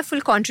wonderful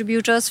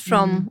contributors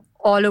from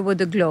all over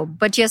the globe.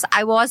 But yes,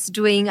 I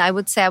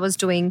would say I was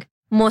doing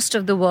most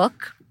of the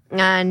work.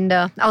 And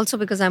also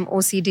because I'm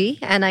OCD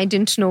and I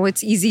didn't know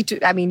it's easy to,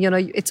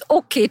 it's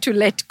okay to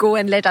let go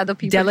and let other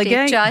people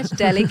take charge,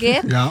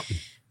 delegate.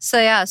 So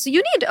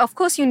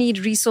you need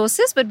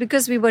resources, but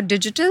because we were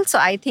digital, so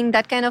I think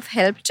that kind of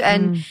helped.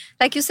 And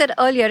like you said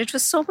earlier, it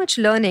was so much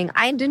learning.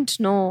 I didn't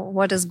know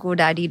what is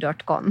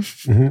GoDaddy.com.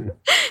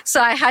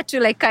 So I had to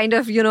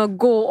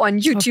go on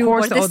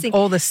YouTube. Of course,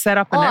 all the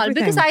setup and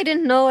everything. Because I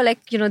didn't know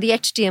the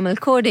HTML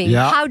coding.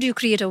 Yeah. How do you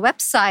create a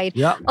website?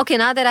 Yeah. Okay,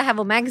 now that I have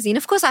a magazine,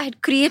 of course I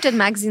had created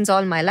magazines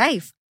all my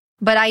life.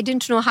 But I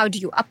didn't know how do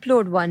you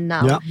upload one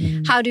now?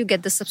 Yeah. How do you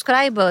get the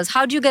subscribers?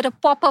 How do you get a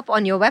pop-up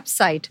on your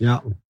website? Yeah.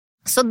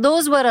 So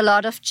those were a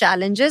lot of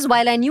challenges.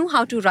 While I knew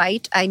how to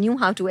write, I knew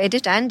how to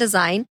edit and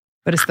design.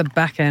 But it's the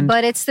back end.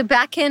 But it's the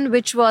back end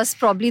which was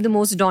probably the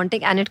most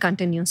daunting, and it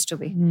continues to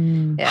be.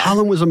 Yeah. How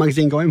long was the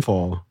magazine going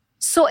for?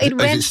 So is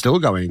it still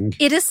going?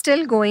 It is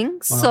still going.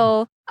 Wow.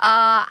 So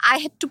I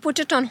had to put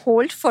it on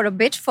hold for a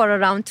bit, for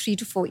around 3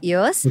 to 4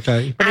 years.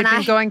 Okay. But it's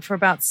been going for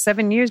about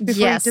 7 years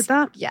before you did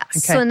that? Yeah. Okay.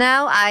 So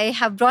now I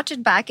have brought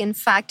it back, in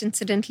fact,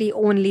 incidentally,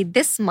 only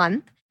this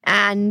month.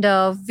 And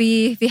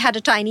we had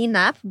a tiny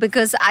nap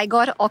because I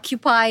got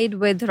occupied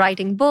with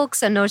writing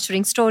books and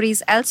nurturing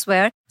stories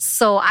elsewhere.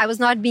 So I was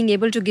not being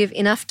able to give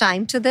enough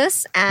time to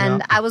this.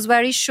 And I was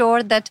very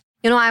sure that,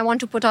 I want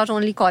to put out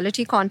only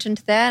quality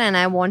content there. And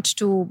I want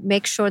to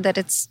make sure that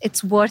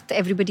it's worth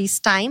everybody's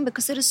time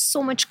because there is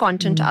so much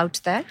content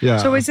out there. Yeah.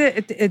 So is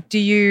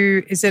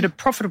it a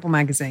profitable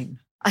magazine?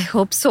 I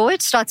hope so.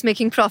 It starts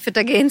making profit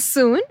again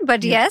soon.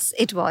 But yes,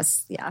 it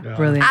was. Yeah.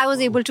 Brilliant. I was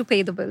able to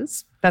pay the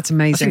bills. That's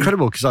amazing. That's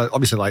incredible because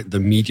obviously the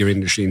media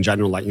industry in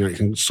general, it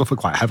can suffer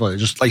quite heavily.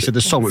 Just like you said,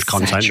 there's so much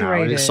content now.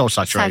 It's so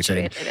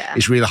saturated.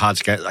 It's really hard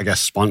to get, I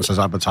guess, sponsors,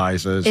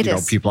 advertisers,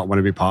 people that want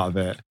to be part of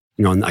it.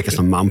 And I guess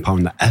the manpower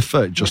and the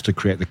effort just to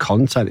create the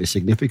content is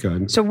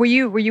significant. So were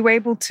you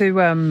able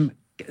to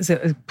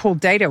pull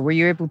data? Were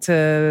you able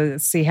to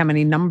see how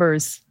many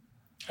numbers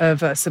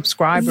of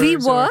subscribers? We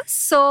were.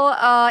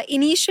 So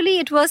initially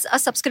it was a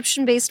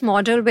subscription-based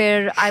model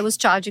where I was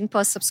charging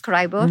per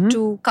subscriber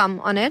to come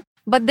on it.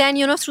 But then,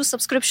 through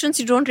subscriptions,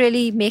 you don't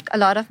really make a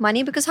lot of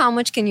money because how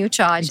much can you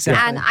charge?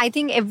 Exactly. And I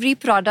think every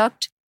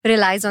product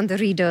relies on the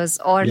readers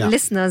or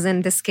listeners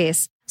in this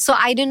case. So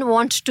I didn't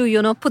want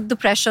to, put the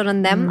pressure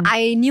on them.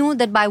 I knew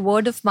that by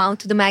word of mouth,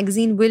 the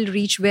magazine will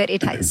reach where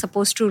it is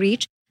supposed to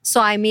reach. So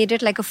I made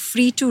it like a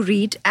free to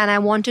read and I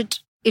wanted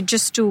it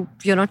just to,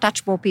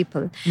 touch more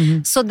people.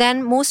 So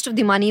then most of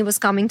the money was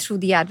coming through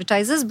the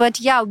advertisers. But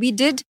we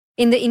did,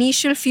 in the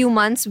initial few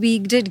months, we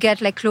did get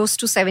close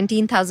to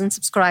 17,000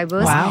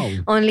 subscribers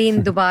only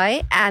in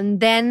Dubai. And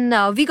then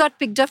we got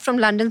picked up from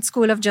London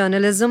School of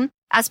Journalism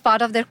as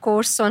part of their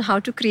course on how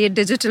to create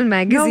digital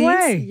magazines. No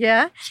way.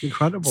 Yeah. It's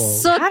incredible.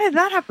 So, how did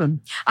that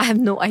happen? I have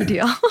no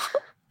idea.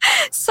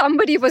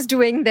 Somebody was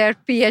doing their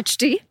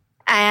PhD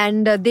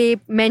and they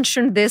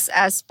mentioned this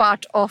as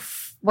part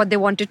of what they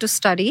wanted to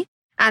study.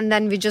 And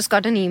then we just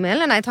got an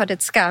email and I thought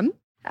it's scam.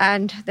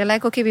 And they're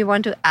like, okay, we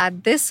want to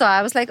add this. So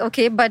I was like,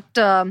 okay, but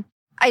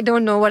I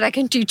don't know what I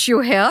can teach you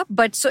here.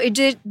 But so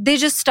they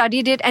just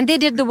studied it and they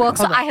did the work.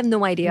 So I have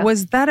no idea.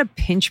 Was that a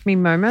pinch me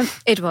moment?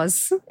 It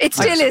was. It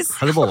still is.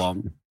 Incredible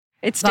one.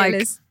 It still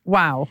is.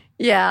 Wow.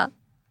 Yeah.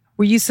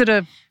 Were you sort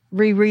of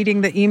rereading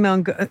the email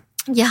and go...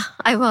 Yeah,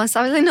 I was.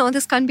 I was like, no,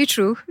 this can't be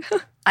true.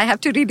 I have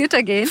to read it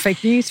again.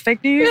 Fake news.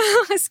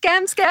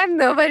 Scam.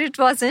 No, but it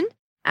wasn't.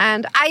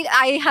 And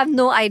I have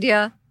no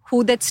idea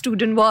who that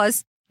student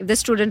was. If the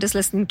student is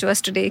listening to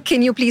us today,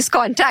 can you please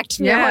contact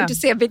me? I want to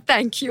say a big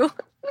thank you.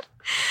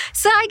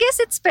 So I guess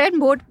it's spread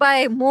more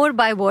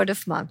by word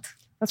of mouth.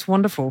 That's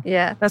wonderful.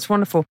 Yeah. That's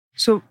wonderful.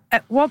 So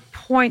at what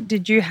point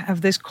did you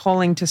have this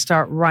calling to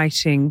start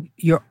writing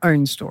your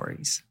own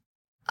stories?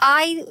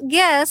 I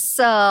guess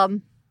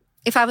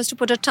if I was to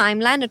put a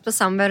timeline, it was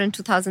somewhere in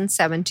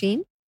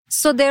 2017.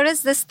 So there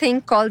is this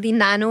thing called the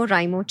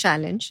NaNoWriMo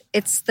Challenge.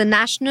 It's the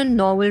National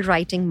Novel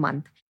Writing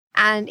Month.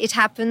 And it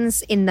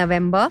happens in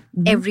November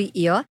every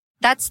year.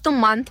 That's the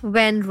month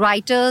when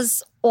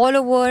writers all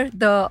over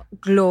the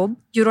globe,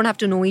 you don't have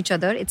to know each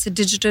other. It's a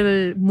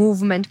digital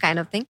movement kind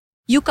of thing.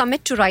 You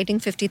commit to writing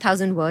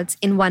 50,000 words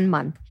in 1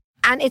 month.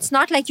 And it's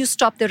not like you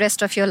stop the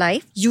rest of your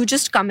life. You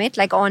just commit,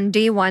 like on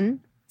day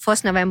 1,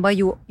 1st November,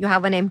 you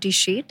have an empty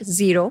sheet,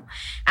 0.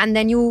 And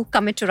then you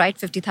commit to write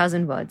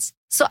 50,000 words.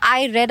 So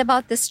I read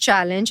about this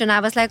challenge and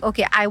I was like,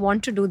 okay, I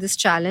want to do this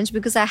challenge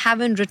because I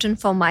haven't written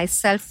for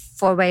myself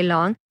for very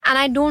long. And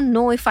I don't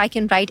know if I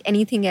can write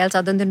anything else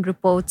other than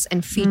reports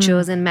and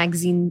features and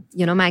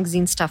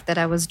magazine stuff that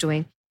I was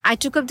doing. I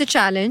took up the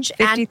challenge.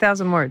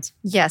 50,000 words?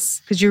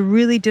 Yes. Because you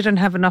really didn't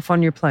have enough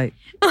on your plate.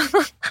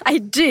 I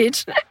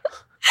did.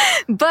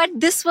 But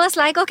this was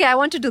like, okay, I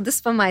want to do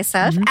this for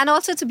myself. And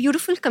also it's a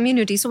beautiful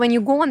community. So when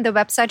you go on the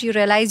website, you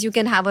realize you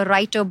can have a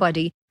writer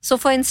buddy. So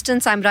for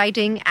instance, I'm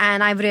writing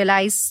and I've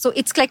realized, so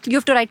it's like you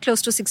have to write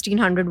close to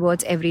 1,600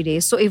 words every day.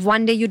 So if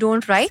one day you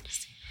don't write,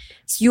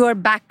 you are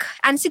back.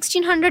 And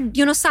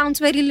 1,600, sounds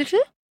very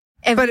little.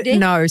 Every day.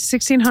 No,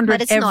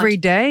 1,600 every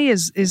day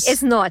is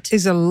it's not.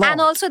 Is a lot.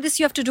 And also this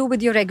you have to do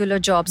with your regular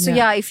job. So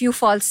if you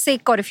fall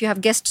sick or if you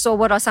have guests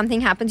over or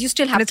something happens, you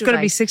still have to write. It's got to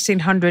be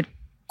 1,600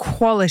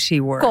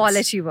 quality words.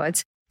 Quality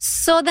words.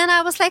 So then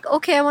I was like,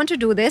 okay, I want to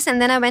do this. And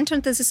then I went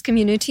into this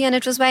community and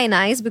it was very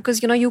nice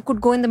because, you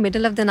could go in the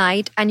middle of the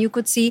night and you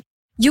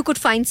could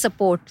find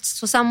support.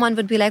 So someone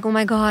would be like, oh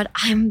my God,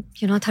 I'm,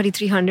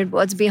 3,300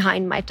 words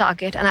behind my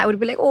target. And I would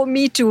be like, oh,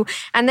 me too.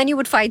 And then you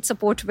would find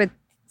support with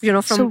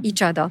from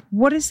each other.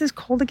 What is this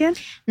called again?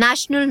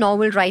 National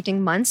Novel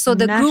Writing Month. So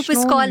the group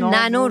is called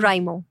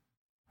NaNoWriMo.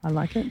 I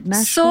like it.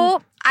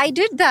 So I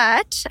did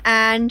that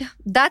and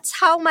that's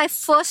how my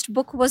first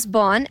book was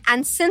born.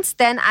 And since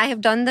then, I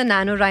have done the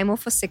NaNoWriMo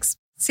for six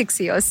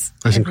years.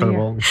 That's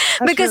incredible.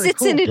 Because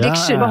it's an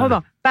addiction. Yeah. But hold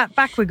on.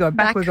 Back we go.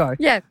 Back we go.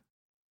 Yeah.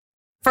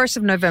 1st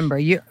of November,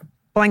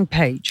 blank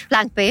page.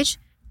 Blank page.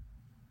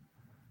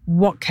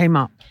 What came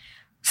up?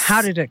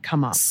 How did it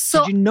come up?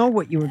 Did you know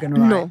what you were going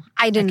to write? No,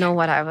 I didn't know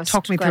what I was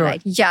Talk me through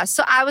it. Yeah,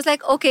 so I was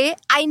like, okay,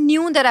 I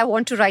knew that I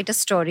want to write a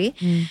story.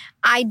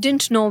 I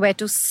didn't know where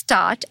to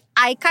start.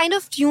 I kind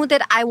of knew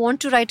that I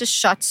want to write a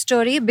short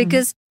story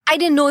because I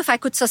didn't know if I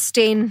could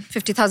sustain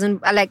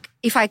 50,000, like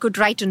if I could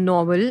write a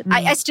novel.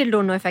 I still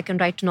don't know if I can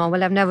write a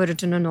novel. I've never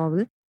written a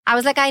novel. I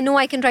was like, I know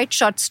I can write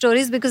short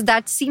stories because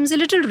that seems a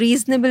little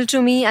reasonable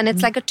to me. And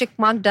it's like a tick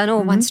mark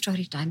done. One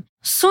story done.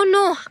 So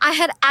no, I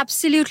had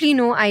absolutely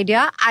no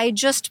idea. I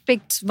just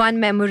picked one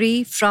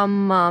memory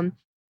from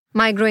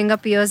my growing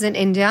up years in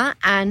India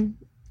and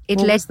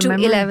it led to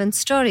 11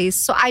 stories.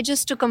 So I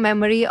just took a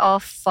memory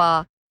of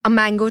a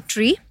mango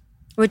tree,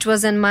 which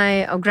was in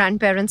my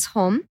grandparents'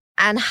 home.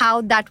 And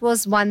how that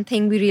was one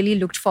thing we really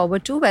looked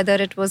forward to, whether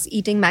it was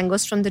eating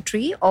mangoes from the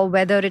tree or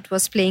whether it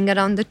was playing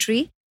around the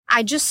tree.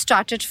 I just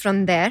started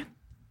from there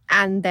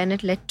and then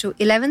it led to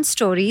 11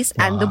 stories.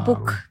 Wow. And the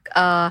book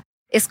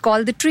is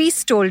called The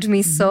Trees Told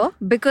Me So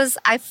because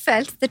I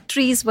felt the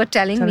trees were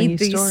telling me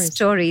these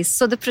stories.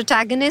 So the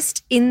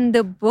protagonist in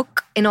the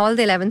book, in all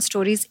the 11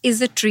 stories, is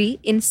a tree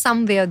in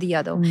some way or the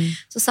other.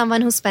 So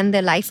someone who spent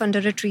their life under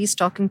a tree is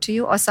talking to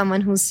you or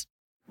someone who's,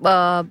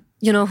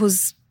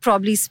 who's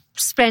probably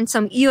spent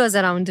some years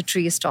around the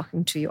tree is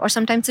talking to you or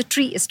sometimes a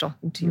tree is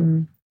talking to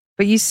you.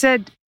 But you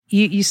said...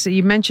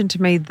 You mentioned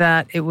to me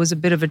that it was a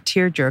bit of a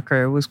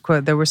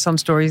tearjerker. There were some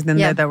stories in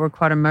there that were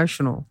quite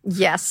emotional.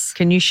 Yes.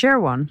 Can you share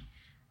one?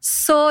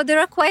 So there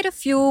are quite a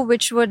few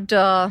which would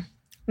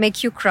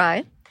make you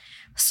cry.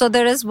 So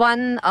there is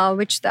one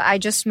which I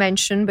just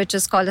mentioned, which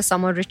is called a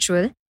summer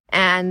ritual.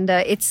 And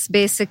it's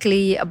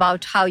basically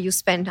about how you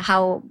spend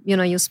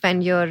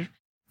your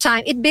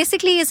time. It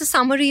basically is a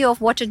summary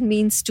of what it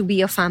means to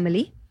be a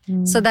family.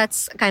 So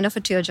that's kind of a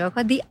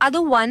tearjerker. The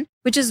other one,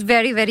 which is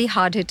very, very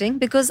hard-hitting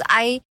because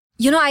I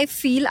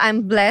feel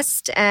I'm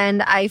blessed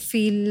and I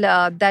feel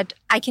that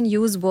I can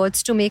use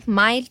words to make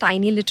my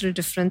tiny little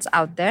difference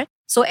out there.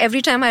 So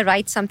every time I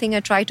write something, I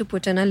try to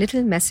put in a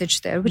little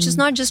message there, which is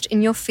not just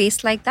in your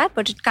face like that,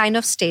 but it kind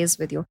of stays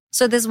with you.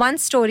 So there's one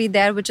story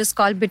there, which is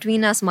called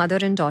Between Us, Mother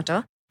and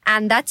Daughter.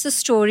 And that's a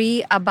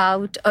story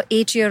about an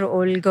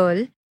 8-year-old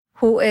girl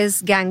who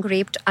is gang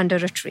raped under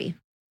a tree.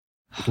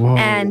 Whoa,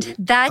 and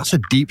that's a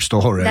deep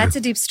story. That's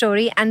a deep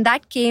story. And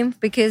that came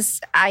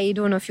because I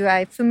don't know if you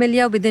are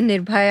familiar with the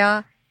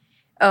Nirbhaya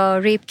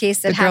rape case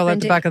that happened. The girl at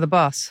the back of the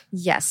bus?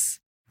 Yes.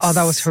 Oh,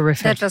 that was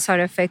horrific. That was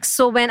horrific.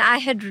 So when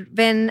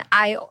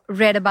I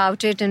read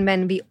about it and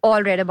when we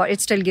all read about it,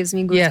 it still gives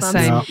me goosebumps. Yes,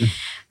 same. Yeah.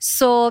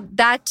 So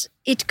that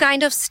it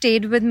kind of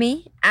stayed with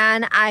me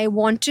and I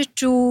wanted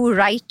to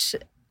write.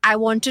 I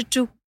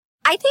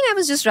think I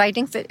was just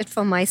writing it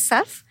for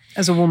myself.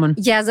 As a woman?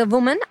 Yeah, as a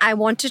woman, I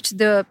wanted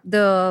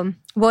the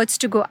words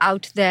to go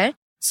out there.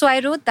 So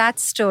I wrote that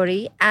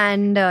story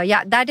and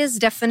that is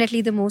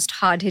definitely the most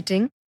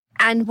hard-hitting.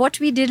 And what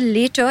we did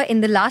later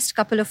in the last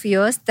couple of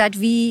years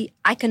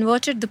I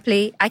converted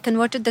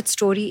that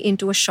story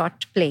into a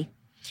short play.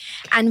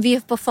 And we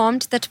have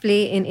performed that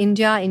play in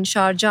India, in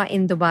Sharjah,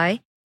 in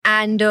Dubai.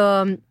 And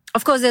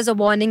of course, there's a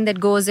warning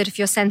that goes that if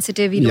you're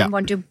sensitive, you don't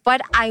want to.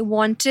 But I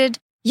wanted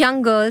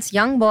young girls,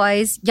 young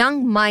boys,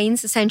 young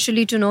minds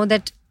essentially to know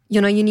that you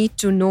need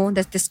to know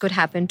that this could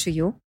happen to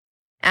you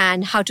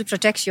and how to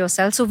protect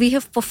yourself. So we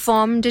have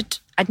performed it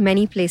at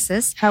many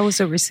places. How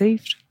was it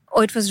received? Oh,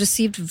 it was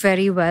received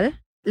very well.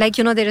 Like,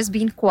 there has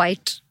been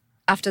quiet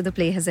after the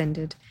play has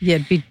ended. Yeah,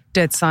 it'd be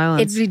dead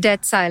silence. It'd be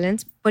dead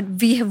silence. But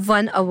we have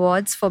won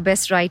awards for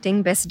best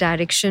writing, best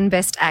direction,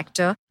 best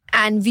actor.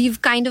 And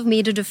we've kind of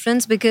made a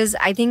difference because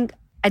I think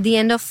at the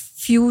end of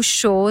few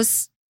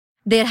shows,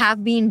 there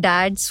have been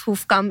dads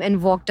who've come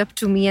and walked up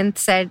to me and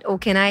said, oh,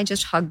 can I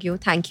just hug you?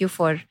 Thank you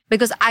for...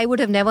 Because I would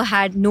have never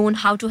known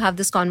how to have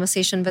this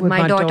conversation with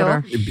my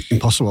daughter.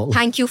 Impossible.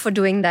 Thank you for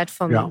doing that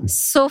for me.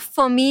 So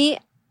for me,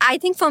 I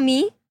think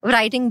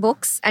writing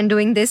books and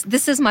doing this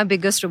is my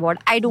biggest reward.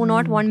 I do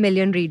not want 1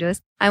 million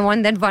readers. I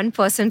want that one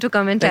person to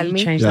come and tell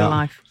me. Change their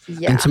life.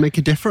 Yeah. And to make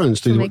a difference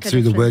through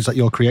the words that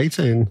you're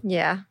creating.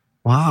 Yeah.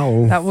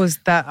 Wow. That was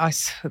that. I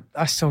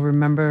still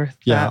remember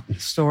that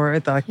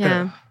story.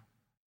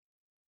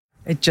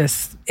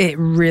 It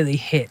really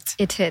hit.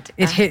 It hit.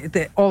 It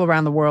hit all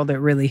around the world. It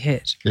really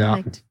hit. Yeah.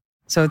 Right.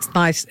 So it's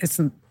nice. It's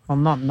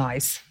not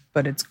nice,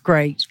 but it's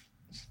great.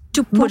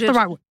 To put the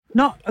right word.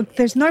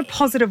 There's no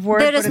positive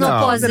word. There is no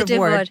positive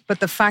word.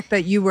 But the fact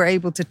that you were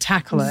able to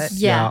tackle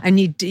it, and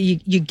you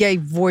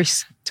gave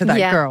voice to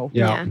that girl,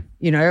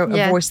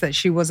 a voice that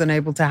she wasn't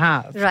able to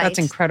have. Right. That's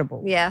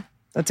incredible. Yeah,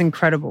 that's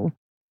incredible.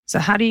 So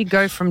how do you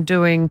go from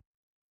doing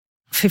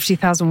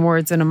 50,000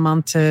 words in a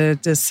month to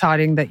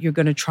deciding that you're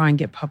going to try and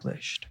get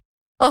published?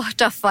 Oh,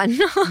 tough one.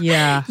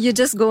 Yeah, you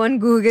just go on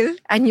Google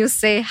and you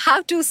say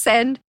how to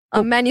send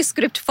a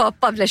manuscript for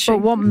publishing.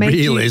 But what made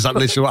is that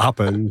literally what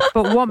happened?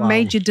 But what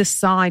made you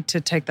decide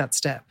to take that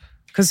step?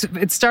 Because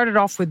it started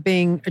off with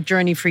being a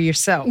journey for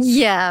yourself.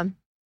 Yeah.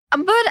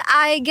 But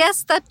I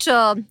guess that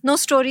no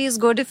story is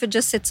good if it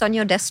just sits on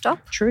your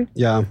desktop. True.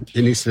 Yeah,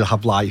 it needs to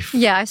have life.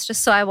 Yeah,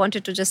 so I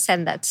wanted to just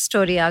send that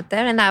story out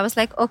there. And I was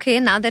like, okay,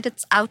 now that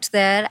it's out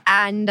there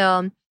and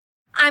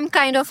I'm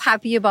kind of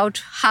happy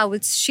about how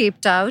it's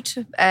shaped out.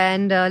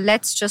 And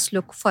let's just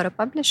look for a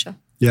publisher.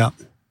 Yeah.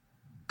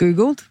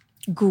 Googled.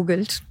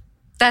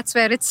 That's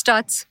where it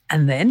starts.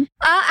 And then?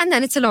 And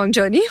then it's a long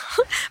journey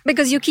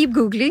because you keep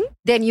Googling.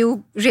 Then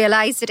you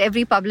realize that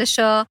every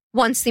publisher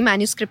wants the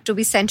manuscript to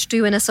be sent to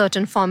you in a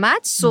certain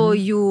format. So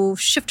you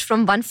shift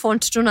from one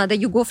font to another.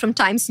 You go from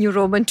Times New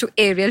Roman to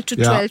Arial to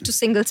 12 to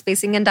single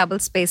spacing and double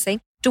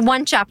spacing to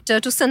one chapter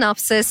to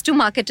synopsis to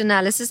market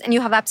analysis. And you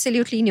have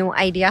absolutely no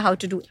idea how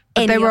to do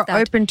any of that. But they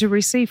were open to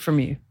receive from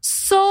you.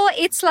 So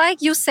it's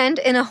like you send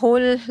in a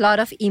whole lot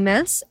of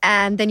emails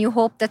and then you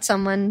hope that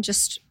someone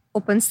just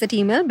opens that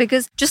email,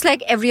 because just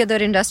like every other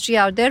industry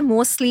out there,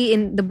 mostly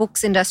in the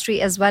books industry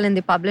as well, in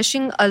the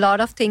publishing, a lot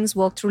of things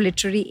work through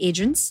literary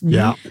agents.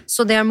 Yeah.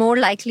 So they're more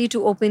likely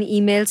to open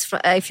emails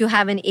if you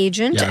have an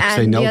agent,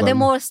 and they're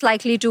most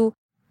likely to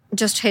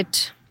just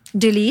hit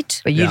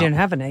delete. But you didn't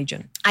have an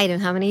agent. I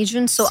didn't have an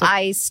agent. So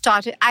I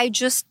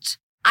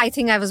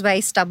think I was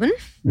very stubborn.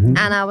 And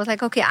I was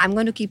like, okay, I'm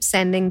going to keep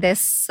sending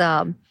this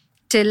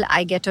till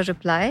I get a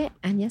reply.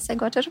 And yes, I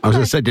got a reply. I was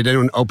going to say, did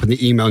anyone open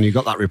the email and you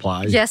got that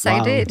reply? Yes,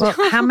 I did. Well,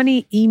 how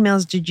many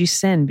emails did you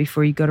send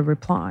before you got a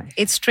reply?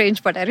 It's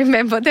strange, but I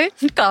remember the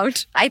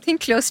count. I think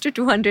close to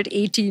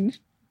 218.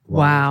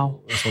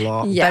 Wow. That's a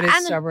lot. Yeah. That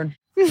is stubborn.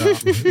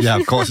 Yeah,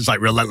 of course, it's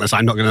like relentless.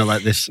 I'm not going to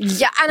let this.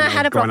 Yeah, and I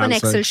had a proper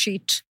Excel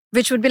sheet,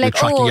 which would be like,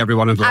 tracking every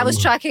one of them. I was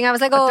tracking. I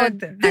was like,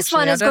 this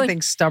one is I don't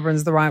think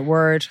stubborn's the right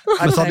word.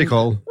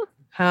 Methodical.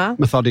 Huh?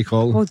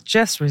 Methodical. Well,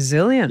 just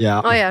resilient.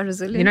 Yeah. Oh, yeah,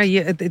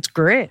 resilient. It's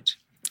grit.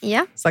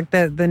 Yeah. It's like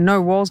the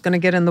no wall's going to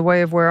get in the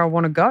way of where I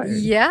want to go.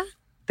 Yeah.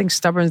 I think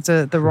stubborn's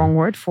the wrong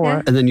word for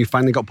it. And then you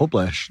finally got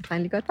published.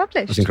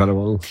 That's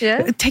incredible.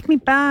 Yeah. Take me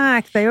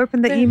back. They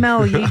opened the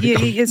email.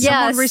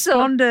 Someone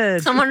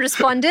responded. Someone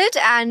responded.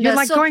 And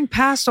you're going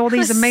past all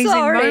these amazing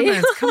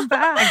moments. Come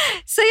back.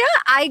 So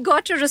I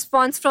got a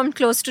response from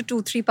close to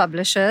 2-3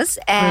 publishers.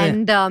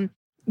 And,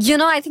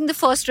 I think the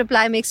first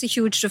reply makes a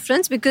huge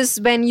difference,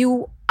 because when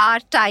you are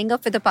tying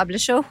up with a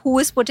publisher who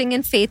is putting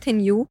in faith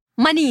in you,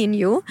 money in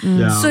you.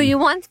 So you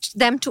want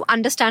them to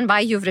understand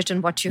why you've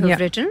written what you have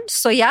written.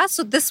 So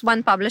this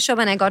one publisher,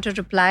 when I got a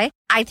reply,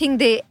 I think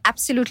they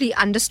absolutely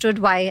understood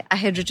why I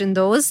had written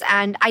those.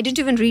 And I didn't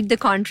even read the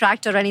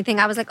contract or anything.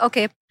 I was like,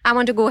 okay, I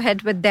want to go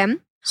ahead with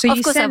them. So I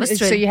was thrilled.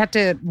 So you had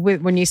to,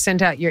 when you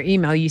sent out your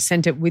email, you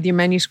sent it with your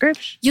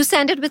manuscript? You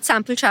send it with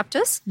sample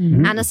chapters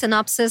and a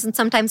synopsis and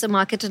sometimes a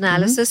market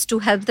analysis to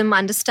help them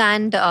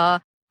understand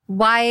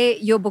why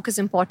your book is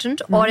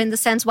important, or in the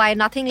sense why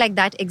nothing like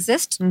that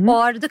exists,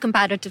 or the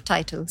comparative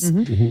titles.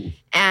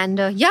 And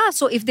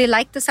so if they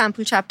like the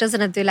sample chapters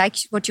and if they like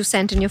what you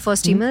sent in your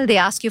first email, they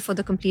ask you for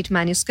the complete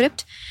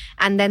manuscript,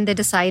 and then they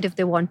decide if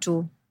they want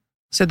to.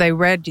 So they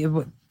read,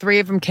 3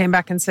 of them came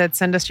back and said,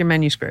 send us your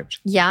manuscript.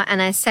 Yeah,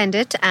 and I sent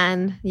it,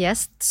 and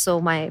yes,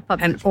 so my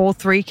publisher. And all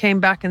 3 came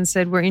back and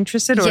said, we're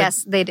interested? Or?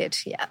 Yes, they did,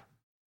 yeah.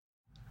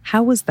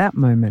 How was that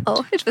moment?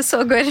 Oh, it was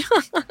so good.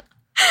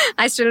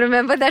 I still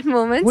remember that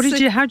moment.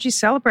 How'd you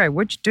celebrate?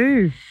 What'd you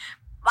do?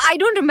 I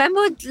don't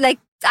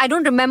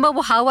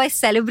remember how I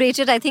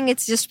celebrated. I think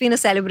it's just been a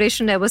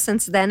celebration ever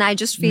since then. I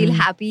just feel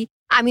happy.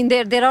 I mean,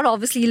 there are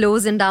obviously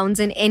lows and downs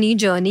in any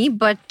journey,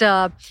 but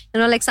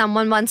like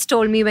someone once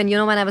told me when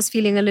I was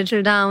feeling a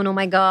little down, oh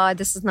my God,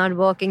 this is not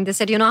working. They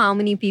said, how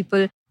many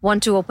people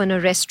want to open a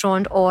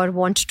restaurant or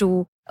want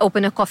to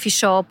open a coffee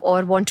shop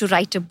or want to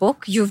write a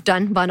book? You've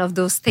done one of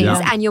those things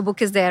and your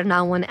book is there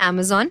now on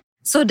Amazon.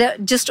 So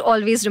just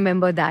always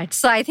remember that.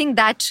 So I think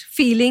that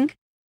feeling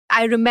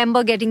I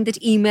remember getting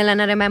that email,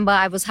 and I remember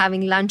I was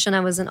having lunch and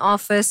I was in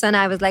office and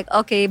I was like,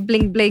 okay,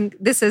 blink, blink,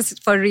 this is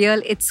for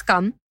real. It's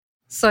come.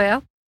 So yeah.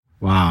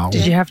 Wow.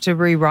 Did you have to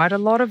rewrite a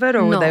lot of it,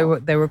 or No.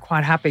 they were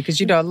quite happy?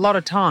 Because, a lot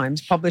of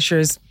times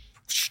publishers...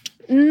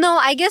 No,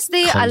 I guess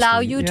they allow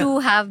you yeah. to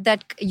have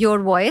your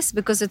voice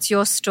because it's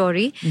your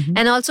story. Mm-hmm.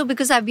 And also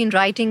because I've been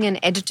writing and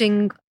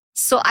editing.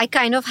 So I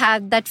kind of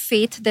had that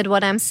faith that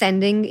what I'm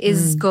sending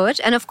is good.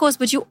 And of course,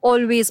 but you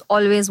always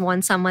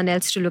want someone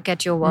else to look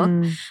at your work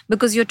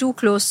because you're too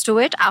close to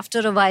it. After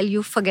a while,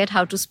 you forget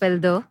how to spell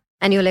the,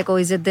 and you're like, oh,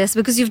 is it this?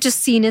 Because you've just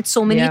seen it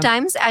so many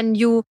times and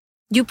you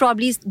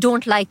probably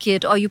don't like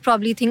it, or you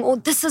probably think, oh,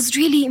 this is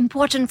really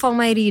important for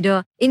my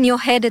reader. In your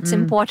head, it's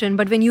important.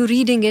 But when you're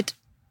reading it,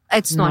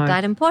 it's not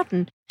that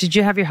important. Did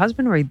you have your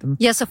husband read them?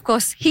 Yes, of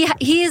course.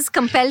 He is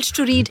compelled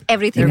to read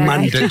everything. They're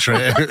mandatory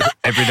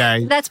every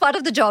day. That's part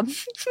of the job.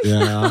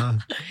 Yeah.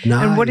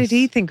 Nice. And what did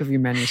he think of your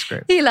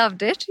manuscript? He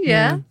loved it.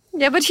 Yeah,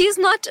 but he's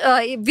not,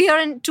 we are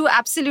in two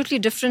absolutely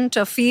different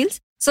fields.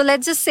 So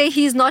let's just say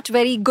he's not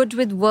very good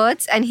with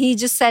words and he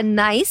just said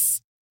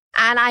nice.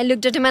 And I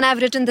looked at him, and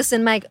I've written this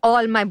in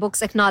all my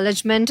books,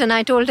 acknowledgement. And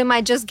I told him,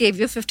 I just gave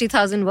you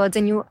 50,000 words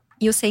and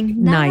you're saying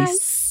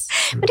nice.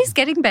 But he's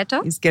getting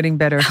better. He's getting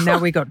better. Now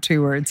we got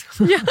 2 words.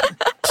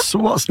 So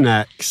what's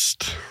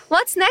next?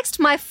 What's next?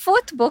 My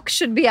 4th book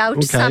should be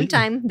out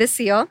sometime this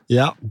year.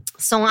 Yeah.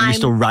 So Are you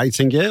still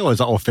writing it, or is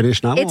that all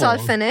finished now? It's all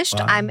finished.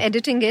 Wow. I'm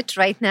editing it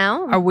right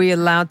now. Are we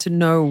allowed to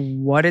know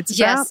what it's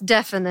about? Yes,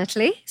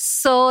 definitely.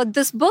 So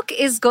this book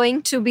is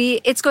going to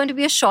be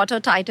a shorter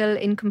title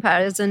in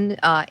comparison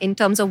in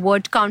terms of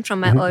word count from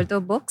my other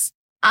books.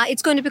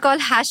 It's going to be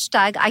called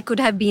 #I Could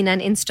Have Been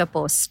an Insta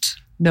Post.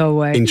 No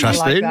way.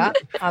 Interesting.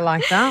 I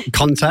like that.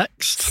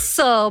 Context.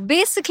 So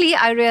basically,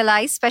 I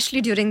realized, especially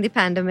during the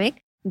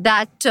pandemic,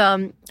 that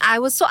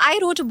I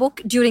wrote a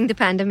book during the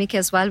pandemic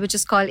as well, which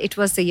is called It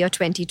Was the Year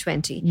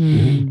 2020.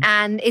 Mm-hmm.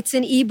 And it's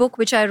an ebook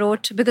which I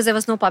wrote because there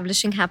was no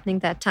publishing happening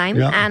that time.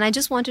 Yeah. And I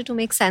just wanted to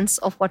make sense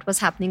of what was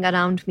happening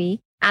around me.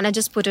 And I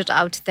just put it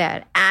out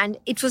there. And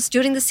it was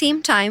during the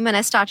same time when I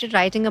started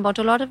writing about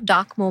a lot of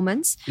dark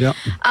moments. Yeah.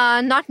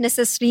 Not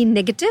necessarily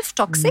negative,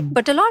 toxic,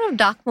 but a lot of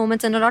dark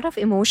moments and a lot of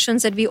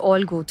emotions that we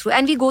all go through.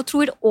 And we go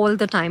through it all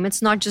the time.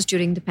 It's not just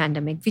during the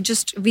pandemic.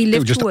 We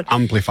live through it.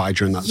 Amplified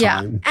during that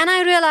time. And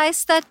I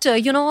realized that,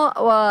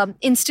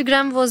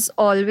 Instagram was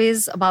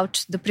always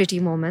about the pretty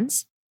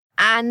moments.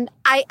 And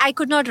I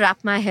could not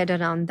wrap my head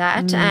around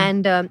that.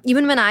 And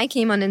even when I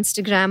came on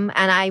Instagram,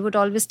 and I would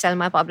always tell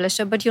my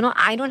publisher, but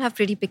I don't have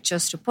pretty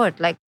pictures to put.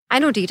 Like, I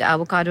don't eat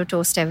avocado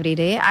toast every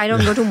day. I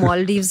don't go to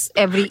Maldives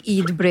every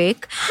Eid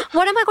break.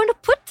 What am I going to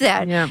put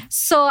there? Yeah.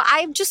 So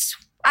I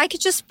could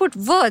just put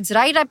words,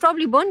 right? I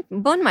probably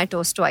burn my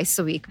toast twice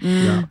a week.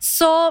 Yeah.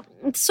 So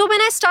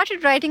when I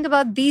started writing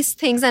about these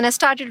things and I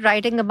started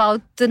writing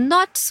about the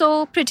not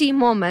so pretty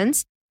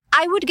moments,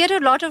 I would get a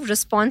lot of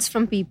response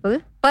from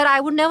people, but I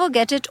would never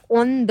get it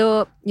on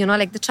the, the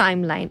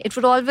timeline. It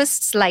would always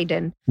slide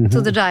in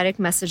to the direct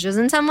messages.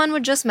 And someone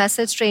would just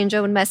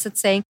stranger would message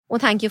saying, oh,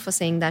 thank you for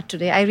saying that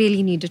today. I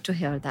really needed to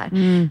hear that.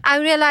 I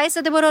realized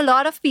that there were a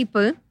lot of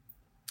people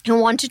who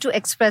wanted to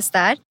express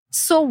that.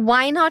 So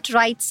why not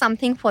write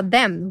something for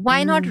them?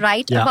 Why not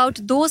write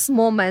about those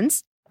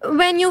moments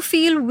when you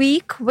feel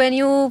weak, when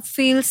you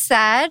feel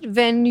sad,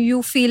 when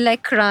you feel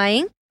like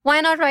crying? Why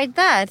not write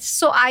that?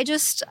 So I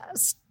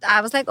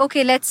was like,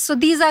 okay, so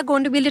these are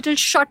going to be little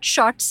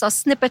shots or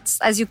snippets,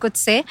 as you could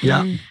say,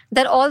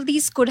 that all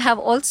these could have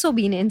also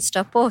been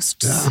Insta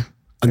posts. Yeah.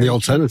 And the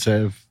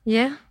alternative.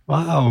 Yeah.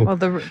 Wow. Well,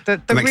 the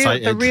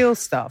real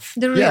stuff.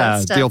 The real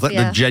stuff.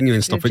 The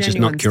genuine stuff, which is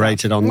not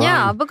curated online.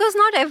 Yeah, because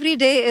not every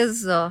day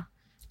is So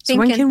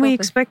when can we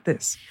expect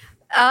this?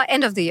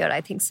 End of the year,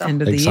 I think so.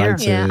 End of the year.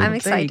 Yeah, I'm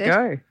excited.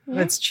 There you go. Yeah.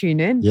 Let's tune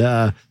in.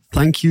 Yeah.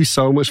 Thank you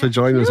so much for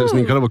joining us. It's an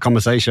incredible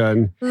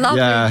conversation. Lovely.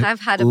 Yeah, I've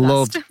had a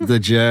blast. Loved the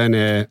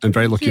journey and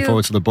very looking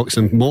forward to the books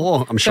and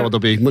more. I'm sure there'll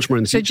be much more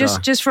in the future. So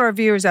just for our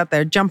viewers out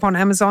there, jump on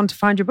Amazon to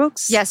find your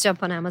books? Yes,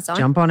 jump on Amazon.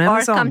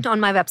 Or come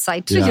on my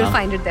website. Yeah. You'll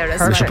find it there as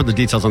well. We should put the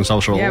details on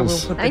socials. Yeah, we'll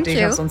put the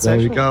details on socials.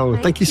 There you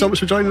go. Thank you so much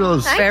for joining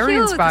us. Very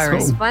inspiring.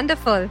 This was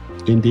wonderful.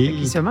 Indeed. Thank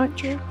you so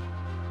much.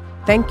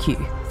 Thank you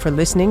for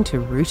listening to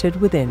Rooted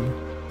Within.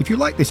 If you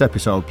like this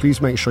episode, please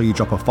make sure you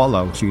drop a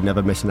follow so you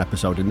never miss an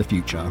episode in the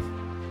future.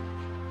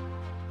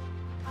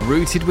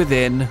 Rooted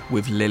Within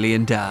with Lily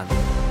and Dan.